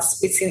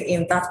 participating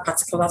in that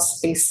particular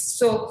space.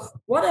 So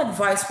what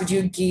advice would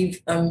you give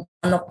an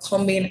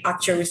upcoming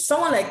actuary?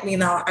 Someone like me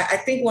now, I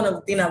think one of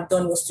the things I've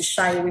done was to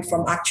shy away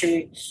from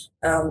actuary.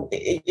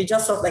 It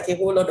just felt like a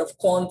whole lot of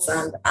quants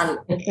and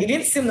it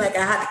didn't seem like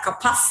I had the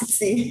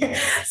capacity.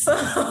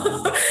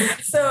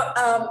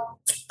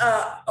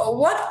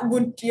 What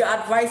would your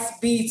advice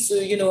be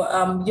to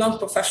young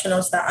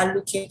professionals that are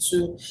looking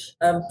to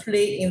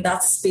play in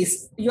that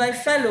space? You are a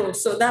fellow,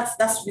 so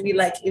that's really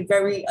like a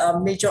very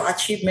major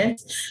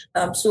achievement.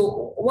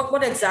 So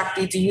what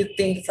exactly do you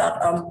think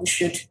that we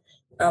should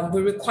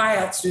be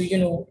required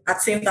to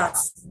attain that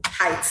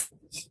height?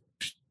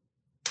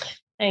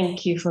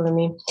 Thank you,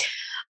 Folumi.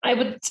 I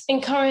would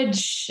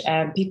encourage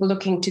people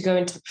looking to go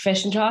into the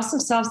profession to ask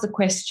themselves the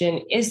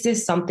question, is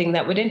this something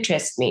that would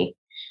interest me?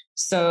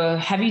 So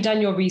have you done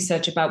your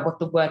research about what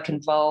the work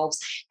involves?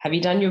 Have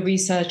you done your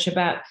research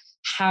about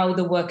how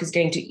the work is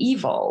going to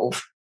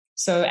evolve?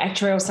 So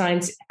actuarial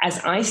science, as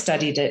I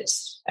studied it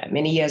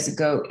many years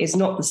ago, is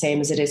not the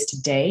same as it is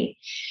today.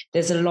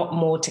 There's a lot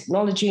more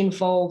technology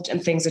involved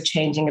and things are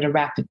changing at a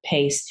rapid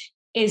pace.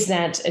 Is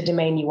that a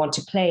domain you want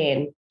to play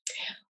in?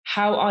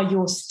 How are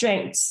your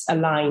strengths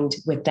aligned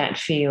with that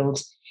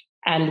field?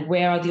 And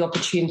where are the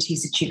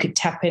opportunities that you could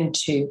tap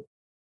into?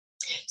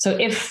 So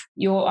if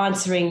you're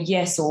answering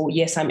yes or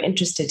yes, I'm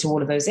interested to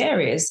all of those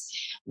areas,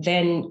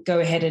 then go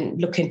ahead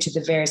and look into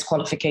the various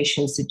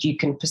qualifications that you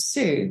can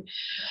pursue.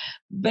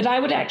 But I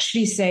would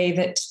actually say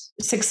that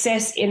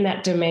success in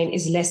that domain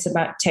is less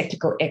about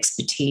technical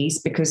expertise,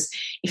 because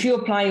if you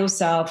apply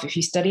yourself, if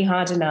you study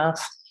hard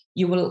enough,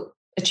 you will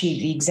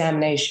achieve the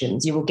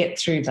examinations, you will get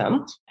through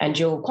them and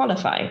you'll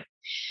qualify.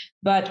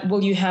 But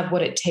will you have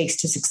what it takes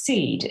to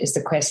succeed is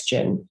the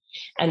question.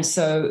 And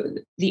so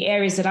the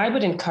areas that I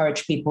would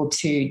encourage people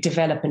to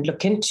develop and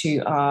look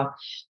into are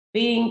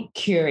being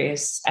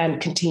curious and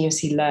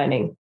continuously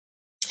learning.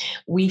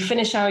 We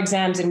finish our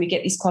exams and we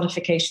get these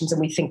qualifications and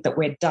we think that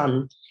we're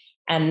done.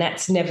 And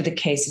that's never the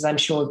case, as I'm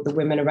sure the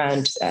women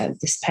around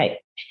this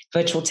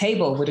virtual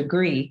table would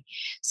agree.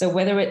 So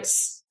whether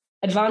it's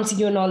advancing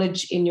your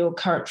knowledge in your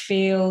current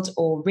field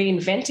or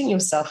reinventing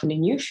yourself in a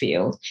new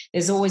field,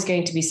 there's always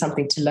going to be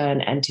something to learn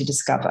and to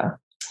discover.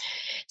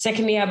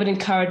 Secondly, I would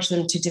encourage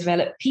them to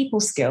develop people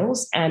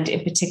skills and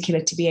in particular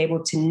to be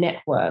able to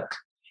network.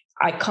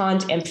 I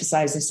can't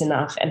emphasize this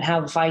enough and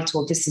how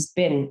vital this has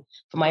been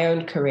for my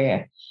own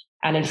career.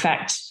 And in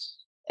fact,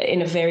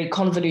 in a very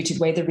convoluted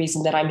way, the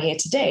reason that I'm here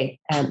today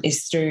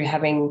is through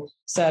having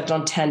served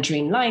on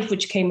Tangerine Life,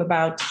 which came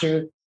about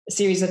through a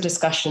series of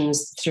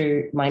discussions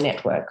through my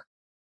network.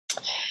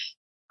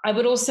 I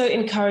would also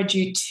encourage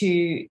you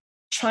to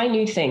try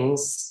new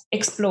things,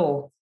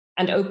 explore,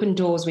 and open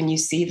doors when you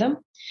see them.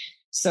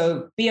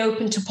 So be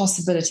open to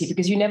possibility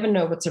because you never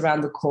know what's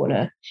around the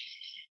corner.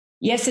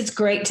 Yes, it's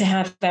great to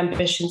have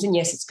ambitions and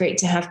yes, it's great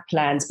to have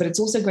plans, but it's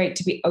also great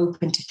to be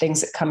open to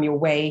things that come your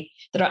way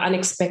that are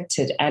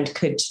unexpected and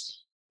could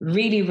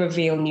really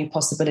reveal new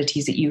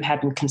possibilities that you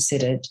hadn't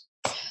considered.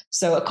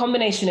 So a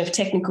combination of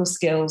technical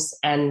skills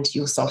and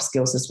your soft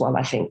skills as well,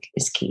 I think,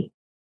 is key.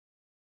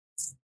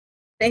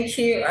 Thank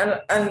you.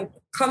 And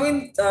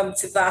coming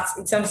to that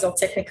in terms of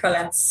technical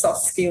and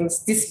soft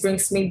skills, this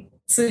brings me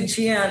to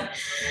Gian.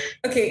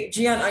 Okay,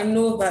 Gian, I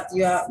know that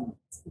you are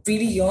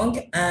really young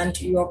and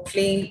you are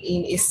playing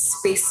in a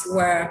space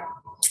where,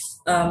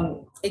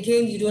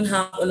 again, you don't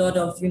have a lot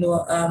of,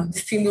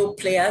 female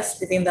players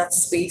within that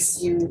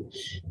space. You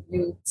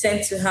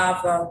tend to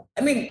have,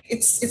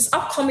 it's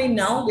upcoming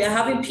now. We are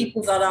having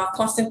people that are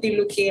constantly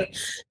looking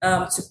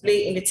to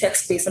play in the tech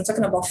space. I'm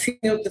talking about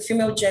the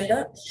female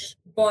gender.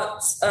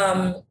 But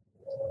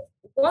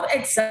what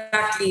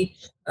exactly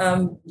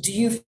do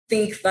you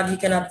think that you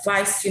can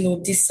advise,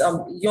 these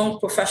young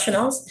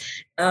professionals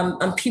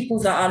and people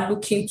that are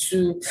looking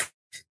to,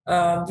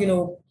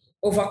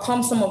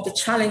 overcome some of the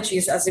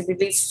challenges as it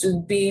relates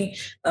to being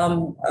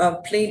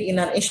playing in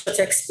an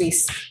insurtech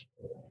space?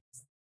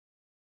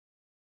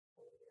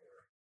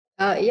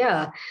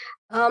 I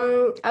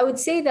would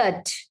say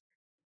that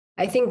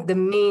I think the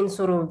main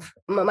sort of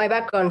my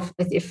background,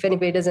 if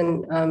anybody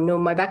doesn't know,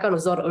 my background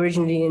was not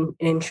originally in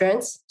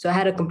insurance. So I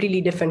had a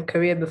completely different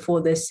career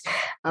before this,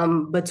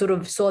 but sort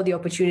of saw the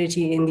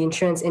opportunity in the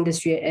insurance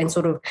industry and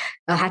sort of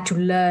had to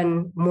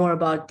learn more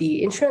about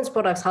the insurance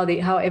products, how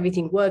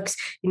everything works,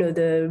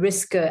 the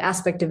risk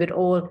aspect of it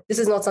all. This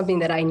is not something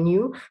that I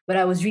knew, but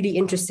I was really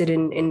interested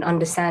in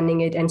understanding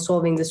it and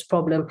solving this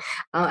problem.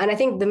 And I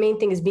think the main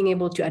thing is being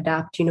able to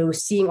adapt,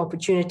 seeing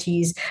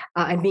opportunities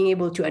and being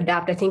able to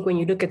adapt. I think when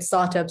you look at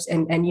startups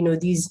and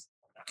these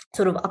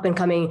sort of up and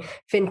coming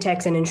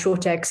fintechs and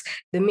insurtechs,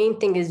 the main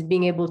thing is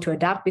being able to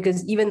adapt,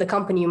 because even the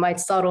company you might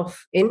start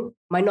off in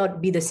might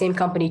not be the same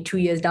company 2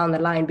 years down the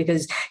line,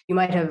 because you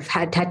might have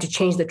had to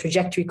change the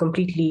trajectory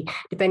completely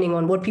depending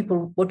on what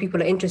people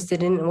are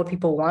interested in and what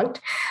people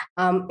want.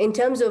 In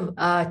terms of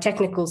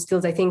technical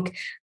skills, I think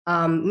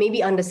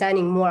maybe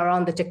understanding more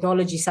around the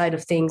technology side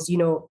of things,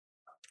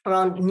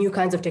 around new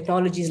kinds of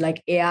technologies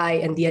like AI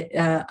and the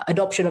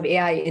adoption of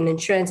AI in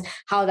insurance,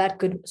 how that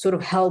could sort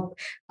of help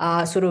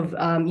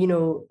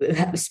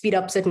speed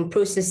up certain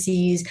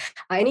processes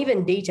and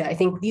even data. I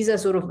think these are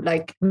sort of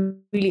like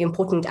really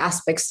important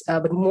aspects,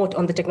 but more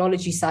on the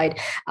technology side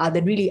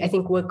that really, I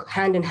think, work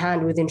hand in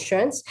hand with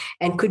insurance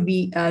and could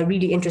be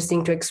really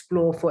interesting to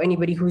explore for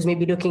anybody who's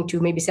maybe looking to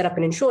maybe set up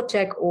an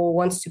insurtech or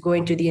wants to go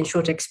into the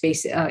insurtech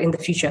space in the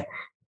future.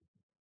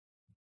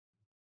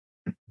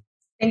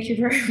 Thank you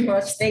very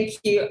much. Thank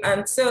you.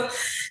 And so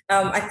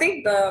I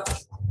think the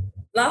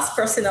last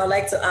person I'd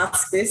like to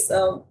ask this,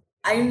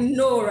 I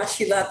know,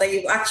 Rashida, that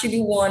you've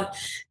actually won,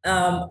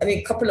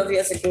 a couple of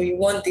years ago, you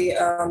won the,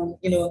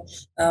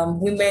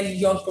 Women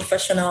Young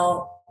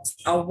Professional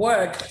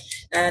Award.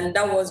 And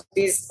that was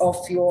based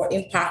off your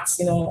impact,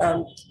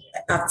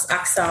 at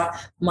AXA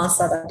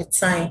Mansard at the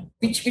time,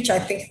 which I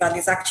think that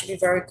is actually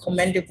very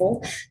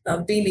commendable,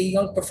 being a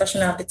young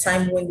professional at the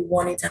time when you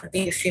won it and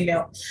being a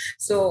female.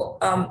 So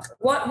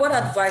what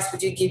advice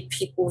would you give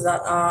people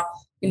that are,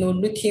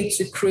 looking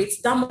to create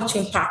that much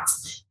impact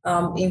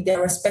in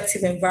their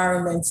respective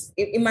environments?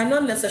 It might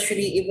not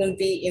necessarily even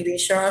be in the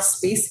insurance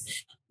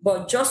space,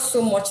 but just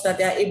so much that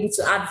they are able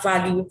to add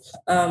value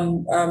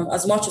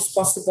as much as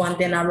possible, and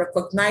then are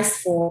recognized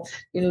for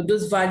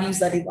those values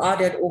that they've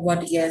added over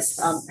the years.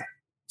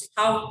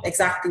 How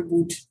exactly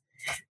would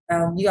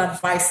you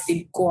advise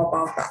they go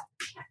about that?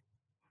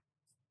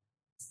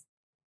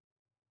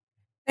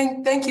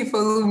 Thank you,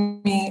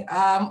 Folumi.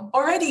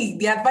 Already,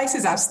 the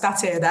advices have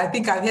started. I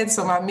think I've heard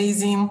some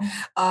amazing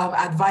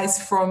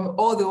advice from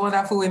all the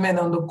wonderful women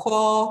on the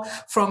call,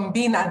 from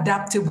being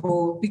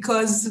adaptable,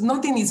 because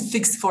nothing is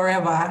fixed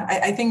forever.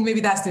 I think maybe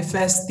that's the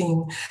first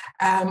thing.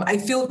 I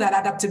feel that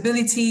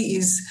adaptability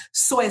is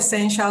so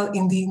essential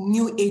in the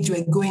new age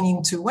we're going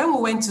into. When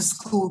we went to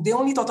school, they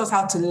only taught us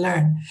how to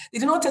learn. They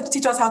did not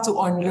teach us how to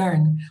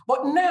unlearn.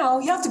 But now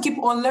you have to keep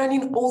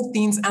unlearning old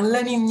things and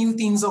learning new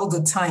things all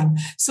the time.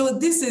 So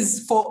this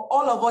is for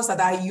all of us that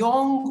are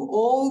young,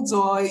 old,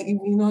 or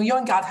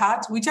young at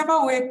heart, whichever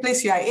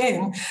place you are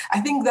in.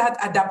 I think that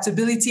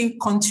adaptability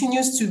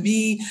continues to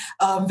be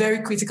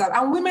very critical.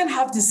 And women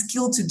have the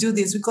skill to do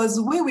this, because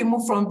the way we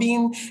move from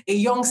being a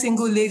young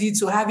single lady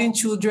to having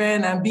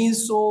children and being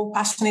so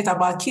passionate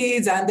about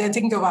kids and then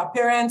taking care of our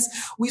parents,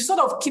 we sort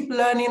of keep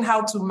learning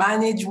how to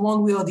manage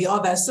one way or the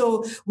other.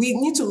 So we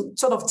need to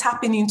sort of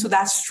tap into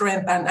that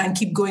strength and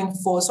keep going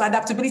forward. So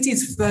adaptability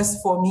is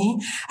first for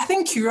me. I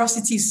think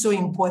curiosity is so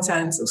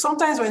important.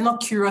 Sometimes we're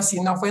not curious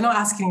enough. We're not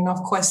asking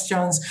enough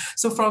questions.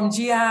 So from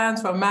Gian,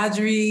 from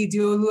Marjorie,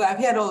 Diolu, I've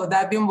heard all of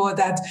that, Bimbo,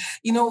 that,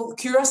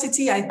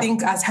 curiosity, I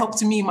think, has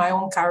helped me in my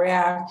own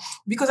career,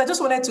 because I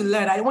just wanted to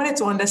learn. I wanted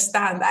to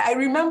understand. I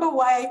remember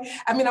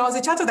I was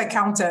a chartered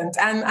accountant,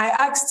 and I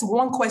asked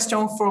one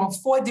question from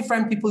 4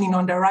 different people in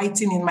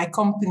underwriting in my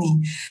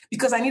company,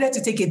 because I needed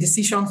to take a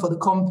decision for the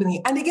company.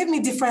 And they gave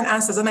me different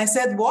answers. And I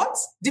said, what?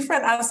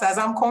 Different answers?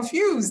 I'm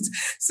confused.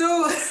 So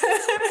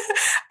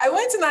I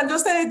went in and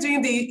just started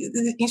doing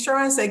the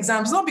insurance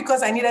exams, not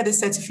because I needed the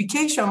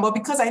certification, but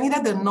because I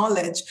needed the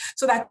knowledge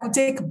so that I could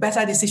take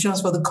better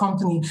decisions for the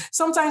company.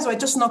 Sometimes we're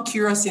just not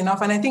curious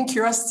enough. And I think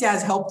curiosity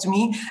has helped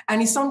me,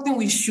 and it's something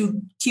we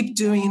should keep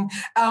doing.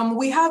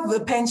 We have a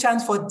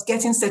penchant for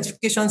getting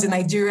certifications in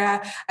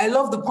Nigeria. I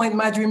love the point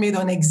Marjorie made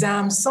on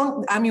exams.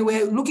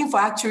 We're looking for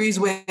actuaries,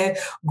 we're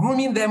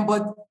grooming them,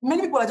 but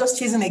many people are just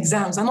chasing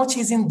exams and not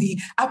chasing the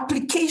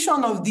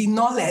application of the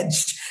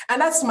knowledge.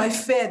 And that's my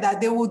fear,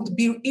 that they would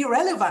be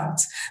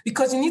irrelevant,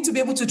 because you need to be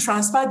able to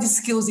transfer these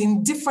skills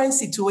in different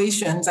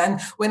situations. And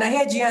when I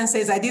hear Gian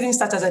says, I didn't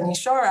start as an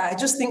insurer, I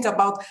just think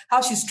about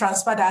how she's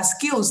transferred her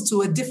skills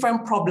to a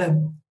different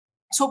problem.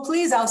 So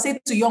please, I'll say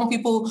to young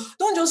people,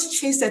 don't just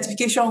chase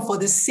certification for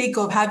the sake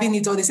of having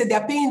it, or they say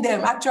they're paying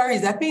them,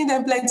 actuaries, they're paying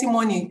them plenty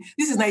money.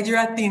 This is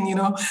Nigeria thing,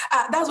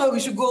 that's why we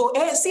should go,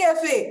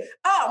 CFA,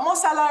 more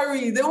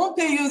salary, they won't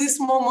pay you this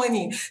more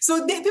money.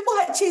 So people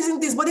are chasing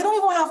this, but they don't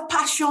even have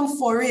passion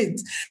for it.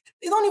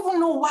 They don't even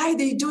know why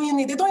they're doing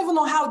it. They don't even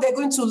know how they're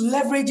going to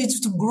leverage it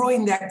to grow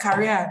in their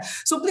career.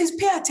 So please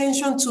pay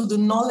attention to the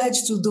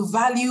knowledge, to the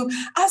value.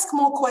 Ask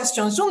more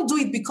questions. Don't do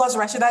it because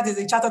Rasheedat is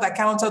a chartered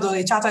accountant or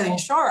a chartered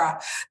insurer.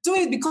 Do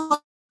it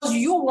because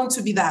you want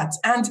to be that.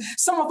 And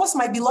some of us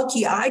might be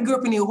lucky. I grew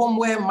up in a home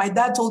where my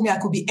dad told me I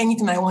could be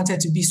anything I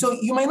wanted to be. So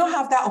you might not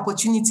have that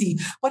opportunity,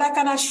 but I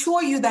can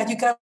assure you that you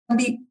can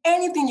be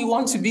anything you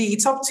want to be.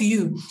 It's up to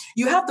you.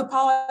 You have the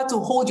power to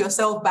hold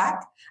yourself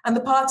back and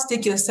the power to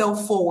take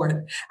yourself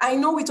forward. I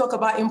know we talk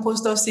about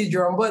imposter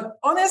syndrome, but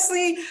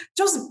honestly,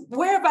 just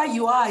wherever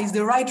you are is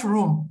the right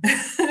room.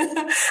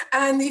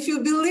 And if you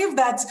believe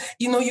that,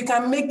 you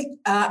can make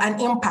an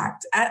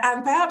impact,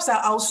 and perhaps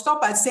I'll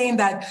stop at saying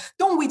that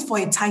don't wait for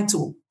a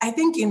title. I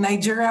think in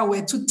Nigeria,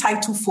 we're too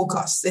title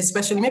focused,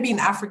 especially maybe in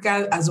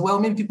Africa as well.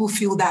 Maybe people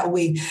feel that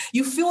way.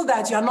 You feel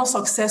that you're not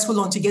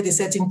successful until you get a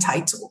certain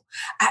title.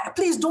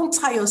 Please don't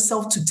tie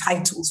yourself to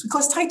titles,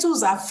 because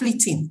titles are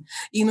fleeting.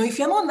 If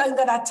you're not longer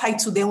that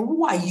title, then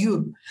who are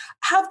you?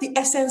 Have the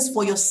essence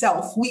for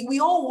yourself. We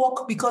all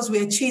work because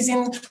we're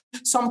chasing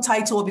some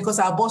title, because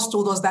our boss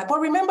told us that. But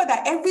remember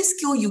that every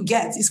skill you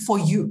get is for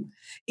you.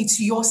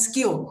 It's your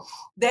skill.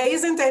 There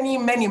isn't any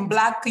Men in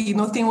Black,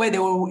 thing where they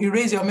will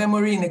erase your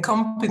memory in a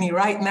company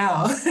right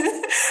now.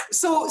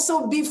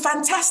 So be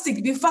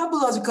fantastic, be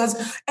fabulous,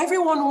 because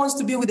everyone wants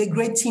to be with a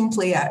great team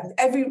player.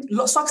 Every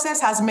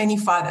success has many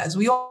fathers.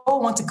 We all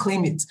want to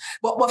claim it.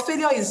 But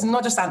failure is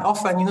not just an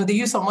orphan. They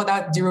use some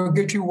other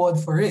derogatory word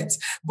for it.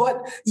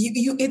 But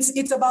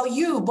it's about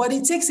you, but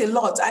it takes a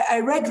lot. I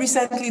read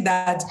recently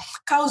that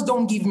cows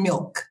don't give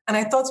milk. And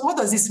I thought, what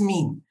does this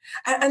mean?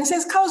 And it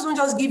says cows don't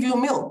just give you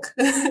milk.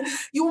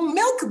 You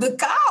milk the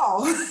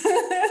cow,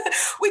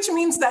 which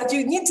means that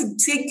you need to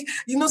take,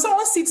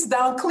 someone sits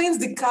down, cleans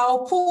the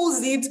cow,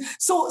 pulls it.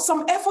 So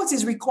some effort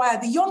is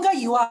required. The younger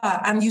you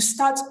are and you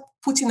start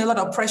putting a lot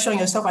of pressure on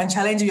yourself and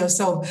challenging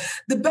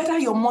yourself, the better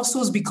your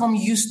muscles become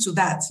used to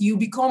that. You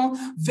become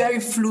very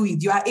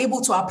fluid. You are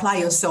able to apply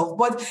yourself.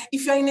 But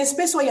if you're in a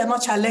space where you're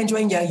not challenged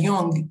when you're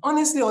young,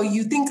 honestly, or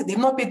you think they've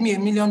not paid me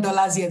 $1 million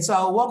yet, so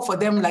I'll work for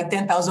them like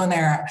 10,000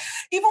 naira.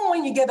 Even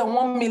when you get a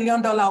 $1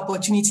 million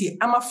opportunity,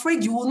 I'm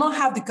afraid you will not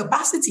have the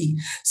capacity.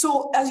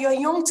 So as you're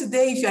young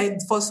today,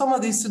 for some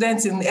of the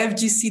students in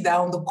FGC that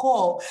are on the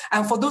call,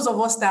 and for those of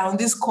us that are on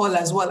this call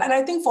as well, and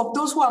I think for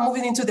those who are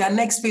moving into their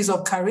next phase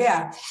of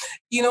career,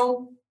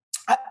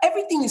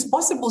 everything is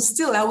possible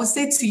still. I would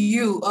say to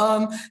you,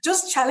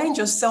 just challenge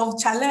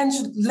yourself,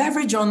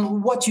 leverage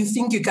on what you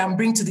think you can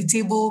bring to the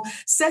table,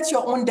 set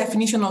your own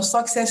definition of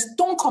success.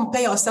 Don't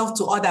compare yourself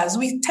to others.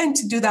 We tend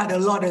to do that a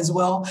lot as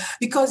well,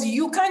 because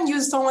you can't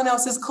use someone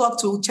else's clock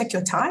to check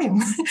your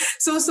time.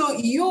 So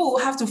you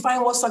have to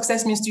find what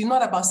success means to you,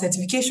 not about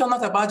certification,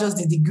 not about just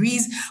the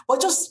degrees,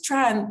 but just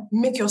try and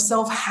make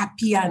yourself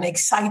happy and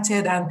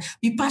excited and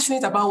be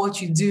passionate about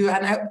what you do.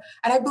 And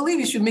I believe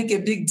you should make a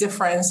big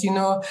difference,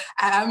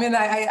 I'm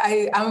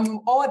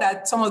awed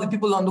at some of the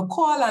people on the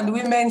call and the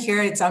women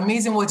here. It's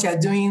amazing what you're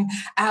doing.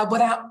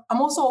 But I'm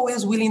also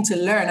always willing to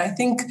learn. I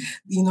think,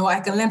 I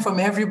can learn from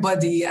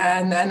everybody.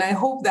 And I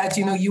hope that,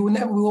 we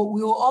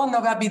will all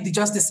never be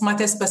just the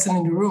smartest person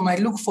in the room. I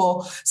look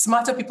for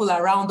smarter people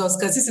around us,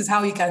 because this is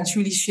how we can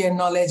truly share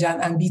knowledge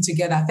and be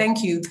together.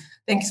 Thank you.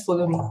 Thanks for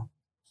following me.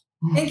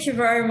 Thank you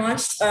very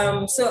much.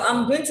 So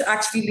I'm going to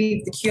actually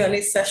leave the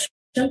Q&A session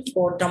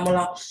for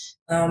Damola,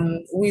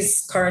 who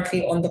is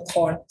currently on the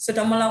call. So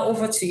Damola,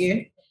 over to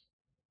you.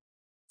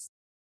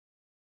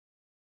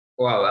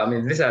 Wow,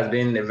 this has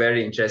been a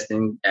very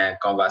interesting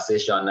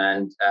conversation,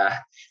 and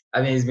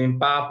it's been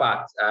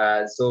power-packed.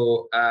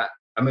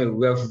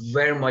 We're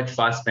very much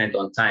fast spent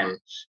on time,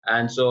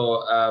 and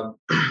so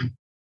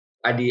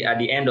at the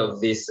end of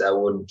this, I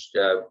would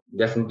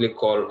definitely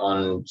call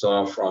on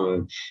someone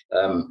from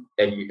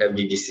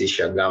FGGC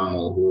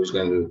Shagamu, who's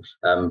going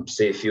to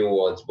say a few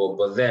words.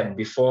 But then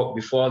before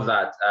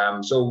that,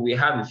 so we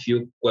have a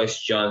few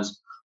questions.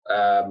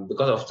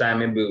 Because of time,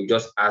 maybe we'll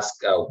just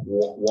ask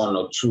one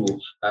or two.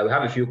 We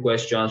have a few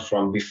questions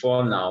from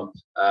before now,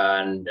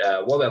 and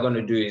what we're going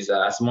to do is,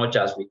 as much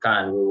as we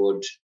can, we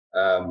would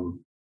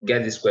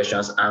get these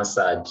questions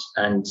answered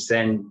and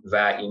send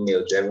via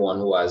email to everyone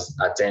who has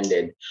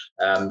attended.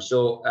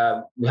 So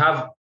we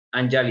have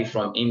Anjali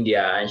from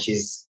India, and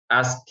she's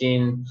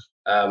asking,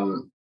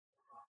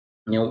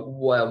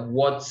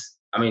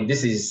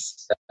 this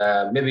is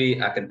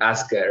maybe I can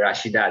ask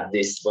Rasheedat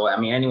this, but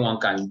anyone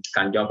can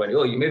jump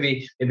on.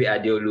 Maybe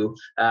Adeolu.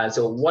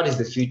 So what is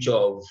the future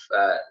of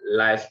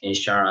life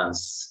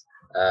insurance?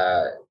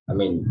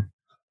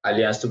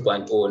 Allianz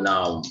 2.0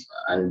 now,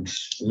 and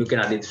looking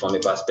at it from a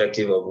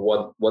perspective of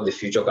what the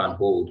future can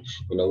hold.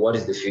 What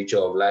is the future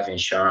of life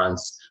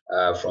insurance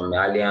from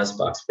Allianz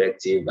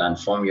perspective and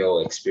from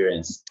your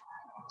experience?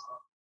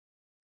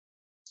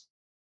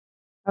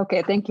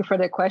 Okay, thank you for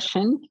the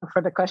question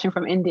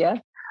from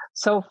India.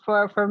 So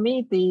for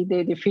me,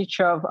 the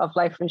future of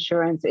life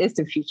insurance is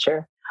the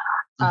future.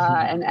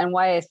 And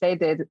why I say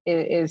that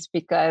is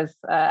because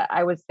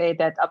I would say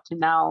that up to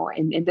now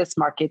in this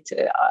market,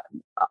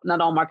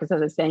 not all markets are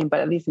the same, but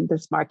at least in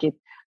this market,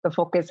 the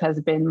focus has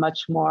been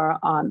much more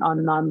on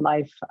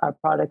non-life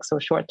products, so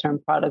short-term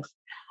products,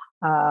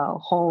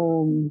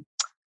 home,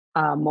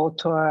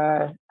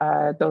 motor,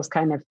 those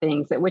kind of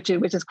things, which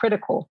is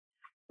critical,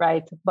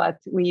 right? But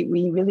we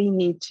really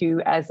need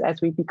to, as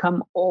we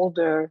become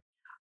older,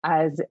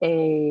 as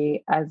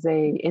a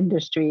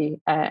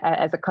industry,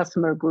 as a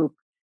customer group.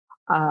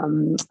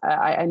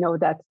 I know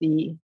that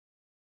the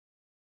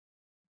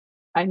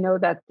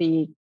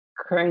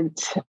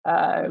current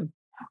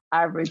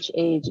average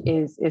age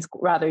is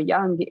rather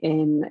young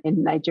in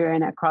Nigeria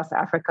and across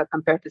Africa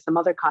compared to some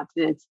other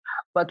continents,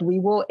 but we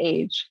will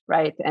age,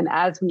 right? And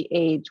as we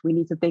age, we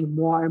need to think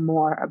more and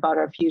more about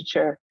our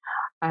future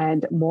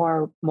and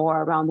more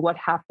around what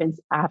happens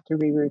after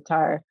we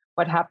retire,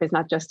 what happens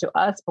not just to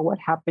us, but what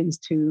happens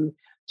to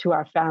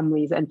our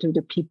families and to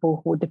the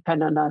people who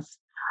depend on us.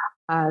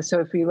 So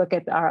if we look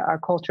at our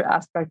culture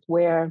aspect,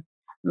 where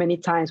many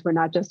times we're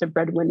not just a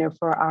breadwinner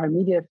for our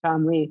immediate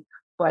family,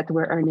 but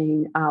we're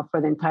earning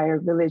for the entire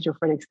village or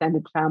for the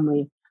extended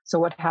family. So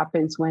what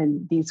happens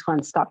when these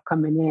funds stop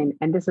coming in?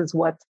 And this is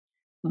what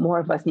more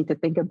of us need to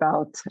think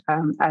about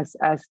as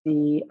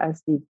the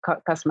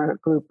customer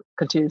group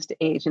continues to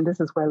age. And this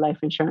is where life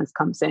insurance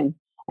comes in,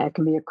 and it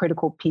can be a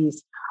critical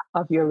piece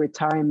of your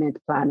retirement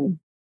planning.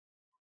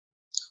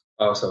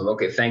 Awesome.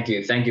 Okay, thank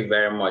you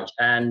very much.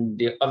 And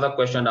the other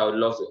question I would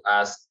love to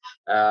ask,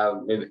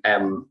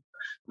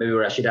 maybe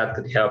Rashida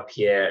could help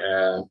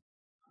here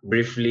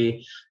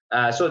briefly.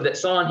 So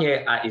someone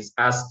here is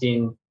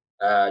asking,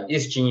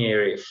 this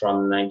Chinyere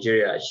from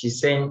Nigeria. She's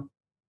saying,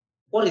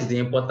 what is the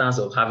importance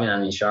of having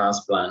an insurance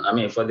plan? I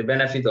mean, for the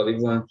benefit of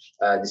even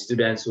the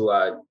students who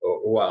are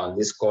on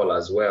this call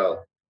as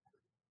well.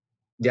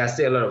 There are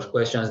still a lot of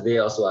questions they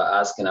also are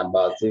asking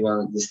about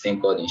even this thing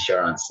called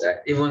insurance.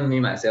 Even me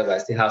myself, I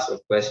still have some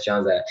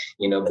questions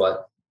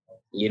but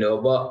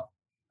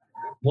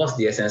what's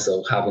the essence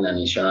of having an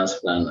insurance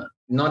plan?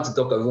 Not to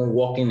talk of even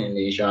working in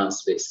the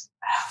insurance space.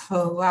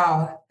 Oh,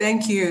 wow.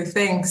 Thank you.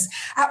 Thanks.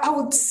 I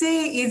would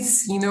say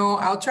it's,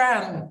 I'll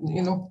try and,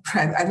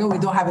 I know we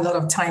don't have a lot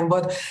of time,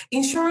 but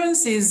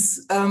insurance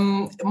is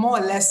more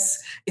or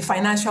less a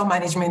financial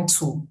management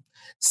tool.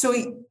 So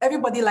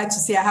everybody likes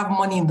to say, I have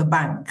money in the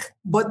bank,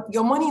 but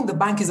your money in the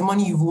bank is the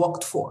money you've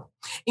worked for.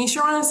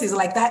 Insurance is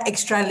like that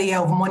extra layer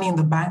of money in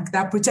the bank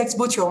that protects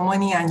both your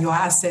money and your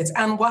assets.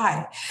 And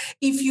why?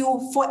 If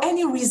you, for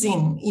any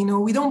reason,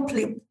 we don't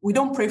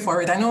pray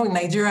for it. I know in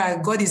Nigeria,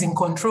 God is in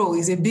control.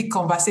 It's a big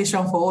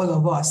conversation for all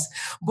of us.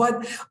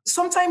 But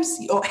sometimes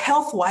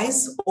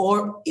health-wise,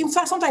 or in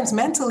fact, sometimes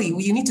mentally,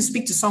 you need to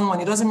speak to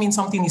someone. It doesn't mean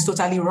something is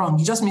totally wrong.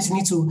 It just means you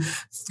need to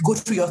go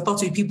through your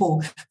thoughts with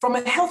people. From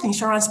a health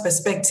insurance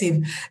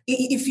perspective,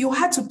 if you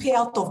had to pay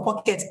out of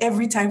pocket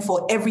every time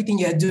for everything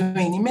you're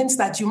doing, it means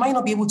that you might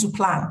not be able to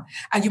plan,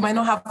 and you might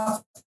not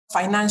have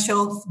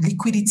financial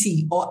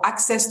liquidity or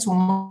access to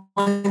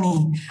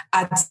money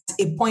at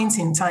a point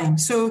in time.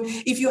 So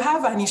if you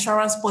have an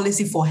insurance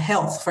policy for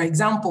health, for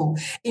example,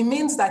 it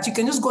means that you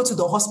can just go to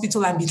the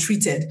hospital and be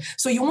treated.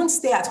 So you won't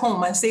stay at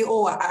home and say,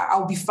 oh,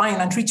 I'll be fine,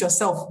 and treat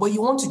yourself, but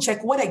you want to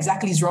check what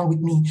exactly is wrong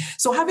with me.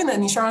 So having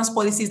an insurance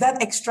policy is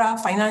that extra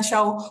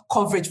financial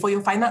coverage for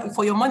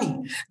your money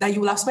that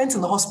you will have spent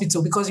in the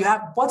hospital because you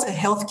have bought a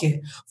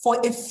healthcare for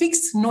a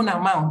fixed known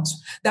amount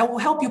that will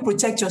help you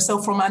protect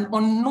yourself from an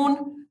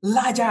unknown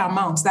larger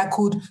amounts that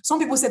could, some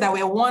people say that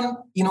we're one,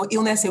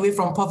 illness away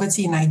from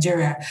poverty in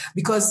Nigeria,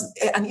 because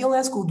an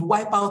illness could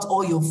wipe out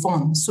all your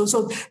funds.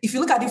 So if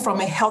you look at it from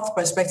a health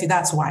perspective,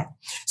 that's why.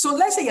 So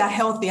let's say you're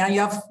healthy and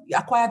you have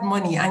acquired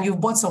money and you've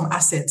bought some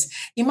assets.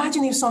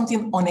 Imagine if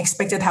something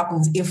unexpected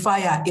happens, a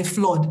fire, a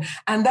flood,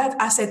 and that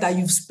asset that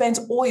you've spent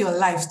all your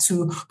life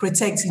to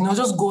protect,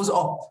 just goes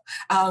up.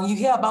 You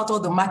hear about all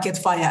the market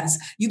fires.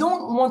 You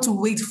don't want to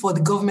wait for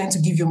the government to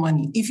give you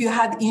money. If you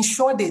had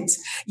insured it,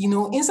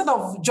 instead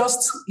of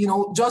just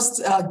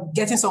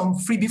getting some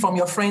freebie from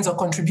your friends or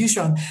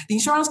contribution, the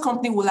insurance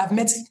company will have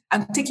met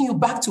and taken you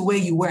back to where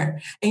you were,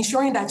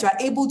 ensuring that you are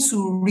able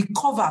to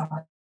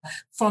recover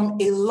from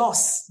a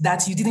loss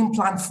that you didn't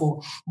plan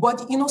for. But,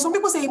 some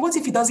people say, what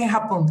if it doesn't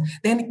happen?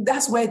 Then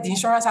that's where the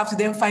insurers have to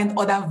then find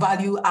other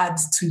value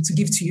adds to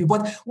give to you.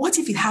 But what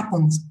if it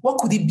happens? What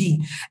could it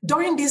be?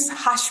 During this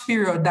harsh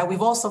period that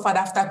we've all suffered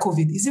after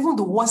COVID, it's even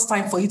the worst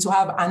time for you to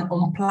have an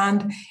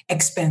unplanned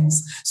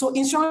expense. So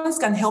insurance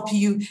can help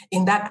you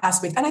in that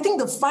aspect. And I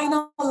think the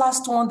final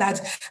last one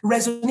that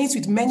resonates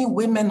with many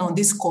women on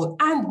this call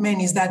and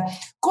men is that,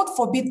 God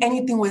forbid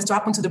anything was to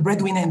happen to the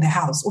breadwinner in the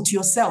house or to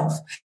yourself.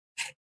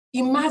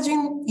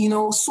 Imagine,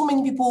 so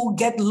many people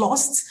get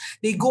lost.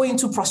 They go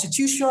into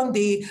prostitution.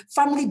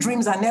 Family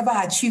dreams are never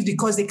achieved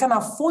because they can't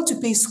afford to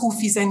pay school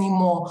fees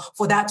anymore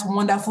for that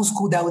wonderful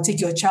school that will take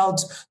your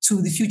child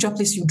to the future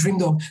place you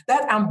dreamed of.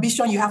 That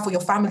ambition you have for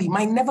your family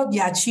might never be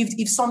achieved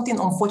if something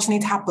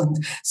unfortunate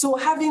happened. So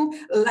having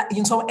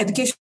some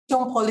education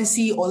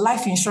policy or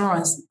life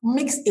insurance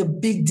makes a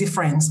big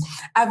difference.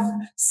 I've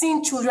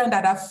seen children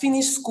that have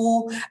finished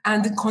school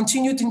and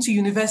continued into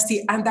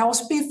university, and that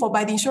was paid for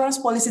by the insurance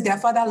policy their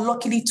father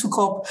luckily took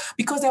up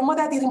because their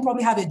mother didn't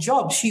probably have a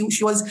job. She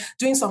was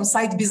doing some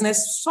side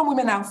business. Some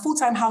women are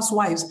full-time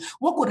housewives.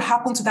 What could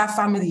happen to that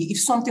family if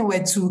something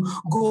were to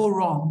go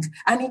wrong?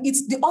 And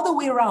it's the other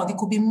way around. It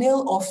could be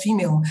male or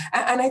female.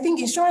 And I think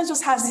insurance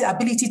just has the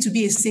ability to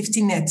be a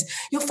safety net.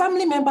 Your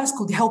family members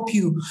could help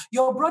you.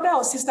 Your brother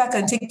or sister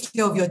can take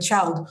care of your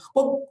child.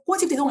 But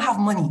what if they don't have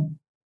money?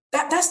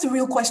 That's the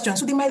real question.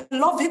 So they might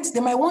love it, they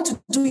might want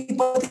to do it,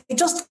 but they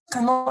just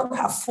cannot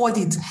afford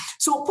it.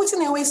 So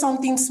putting away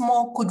something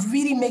small could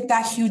really make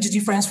that huge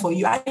difference for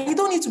you. And you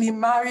don't need to be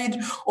married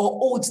or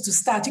old to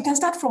start. You can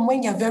start from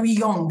when you're very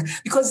young,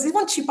 because it's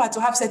even cheaper to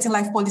have certain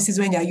life policies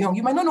when you're young.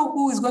 You might not know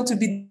who is going to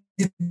be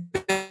the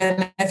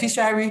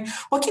beneficiary,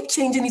 but keep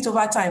changing it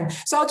over time.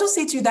 So I'll just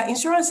say to you that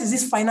insurance is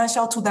this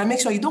financial tool that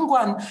makes sure you don't go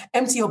and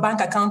empty your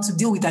bank account to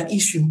deal with an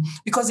issue,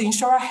 because the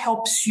insurer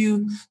helps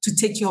you to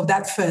take care of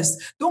that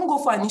first. Don't go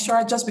for an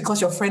insurer just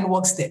because your friend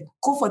works there.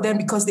 Go for them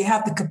because they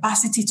have the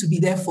capacity to be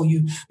there for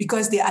you,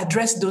 because they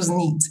address those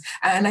needs.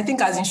 And I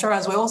think as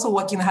insurers, we're also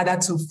working harder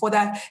to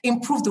further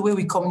improve the way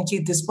we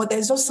communicate this. But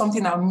there's just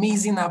something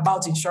amazing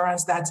about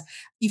insurance that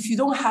if you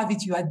don't have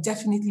it, you are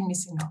definitely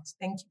missing out.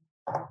 Thank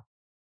you.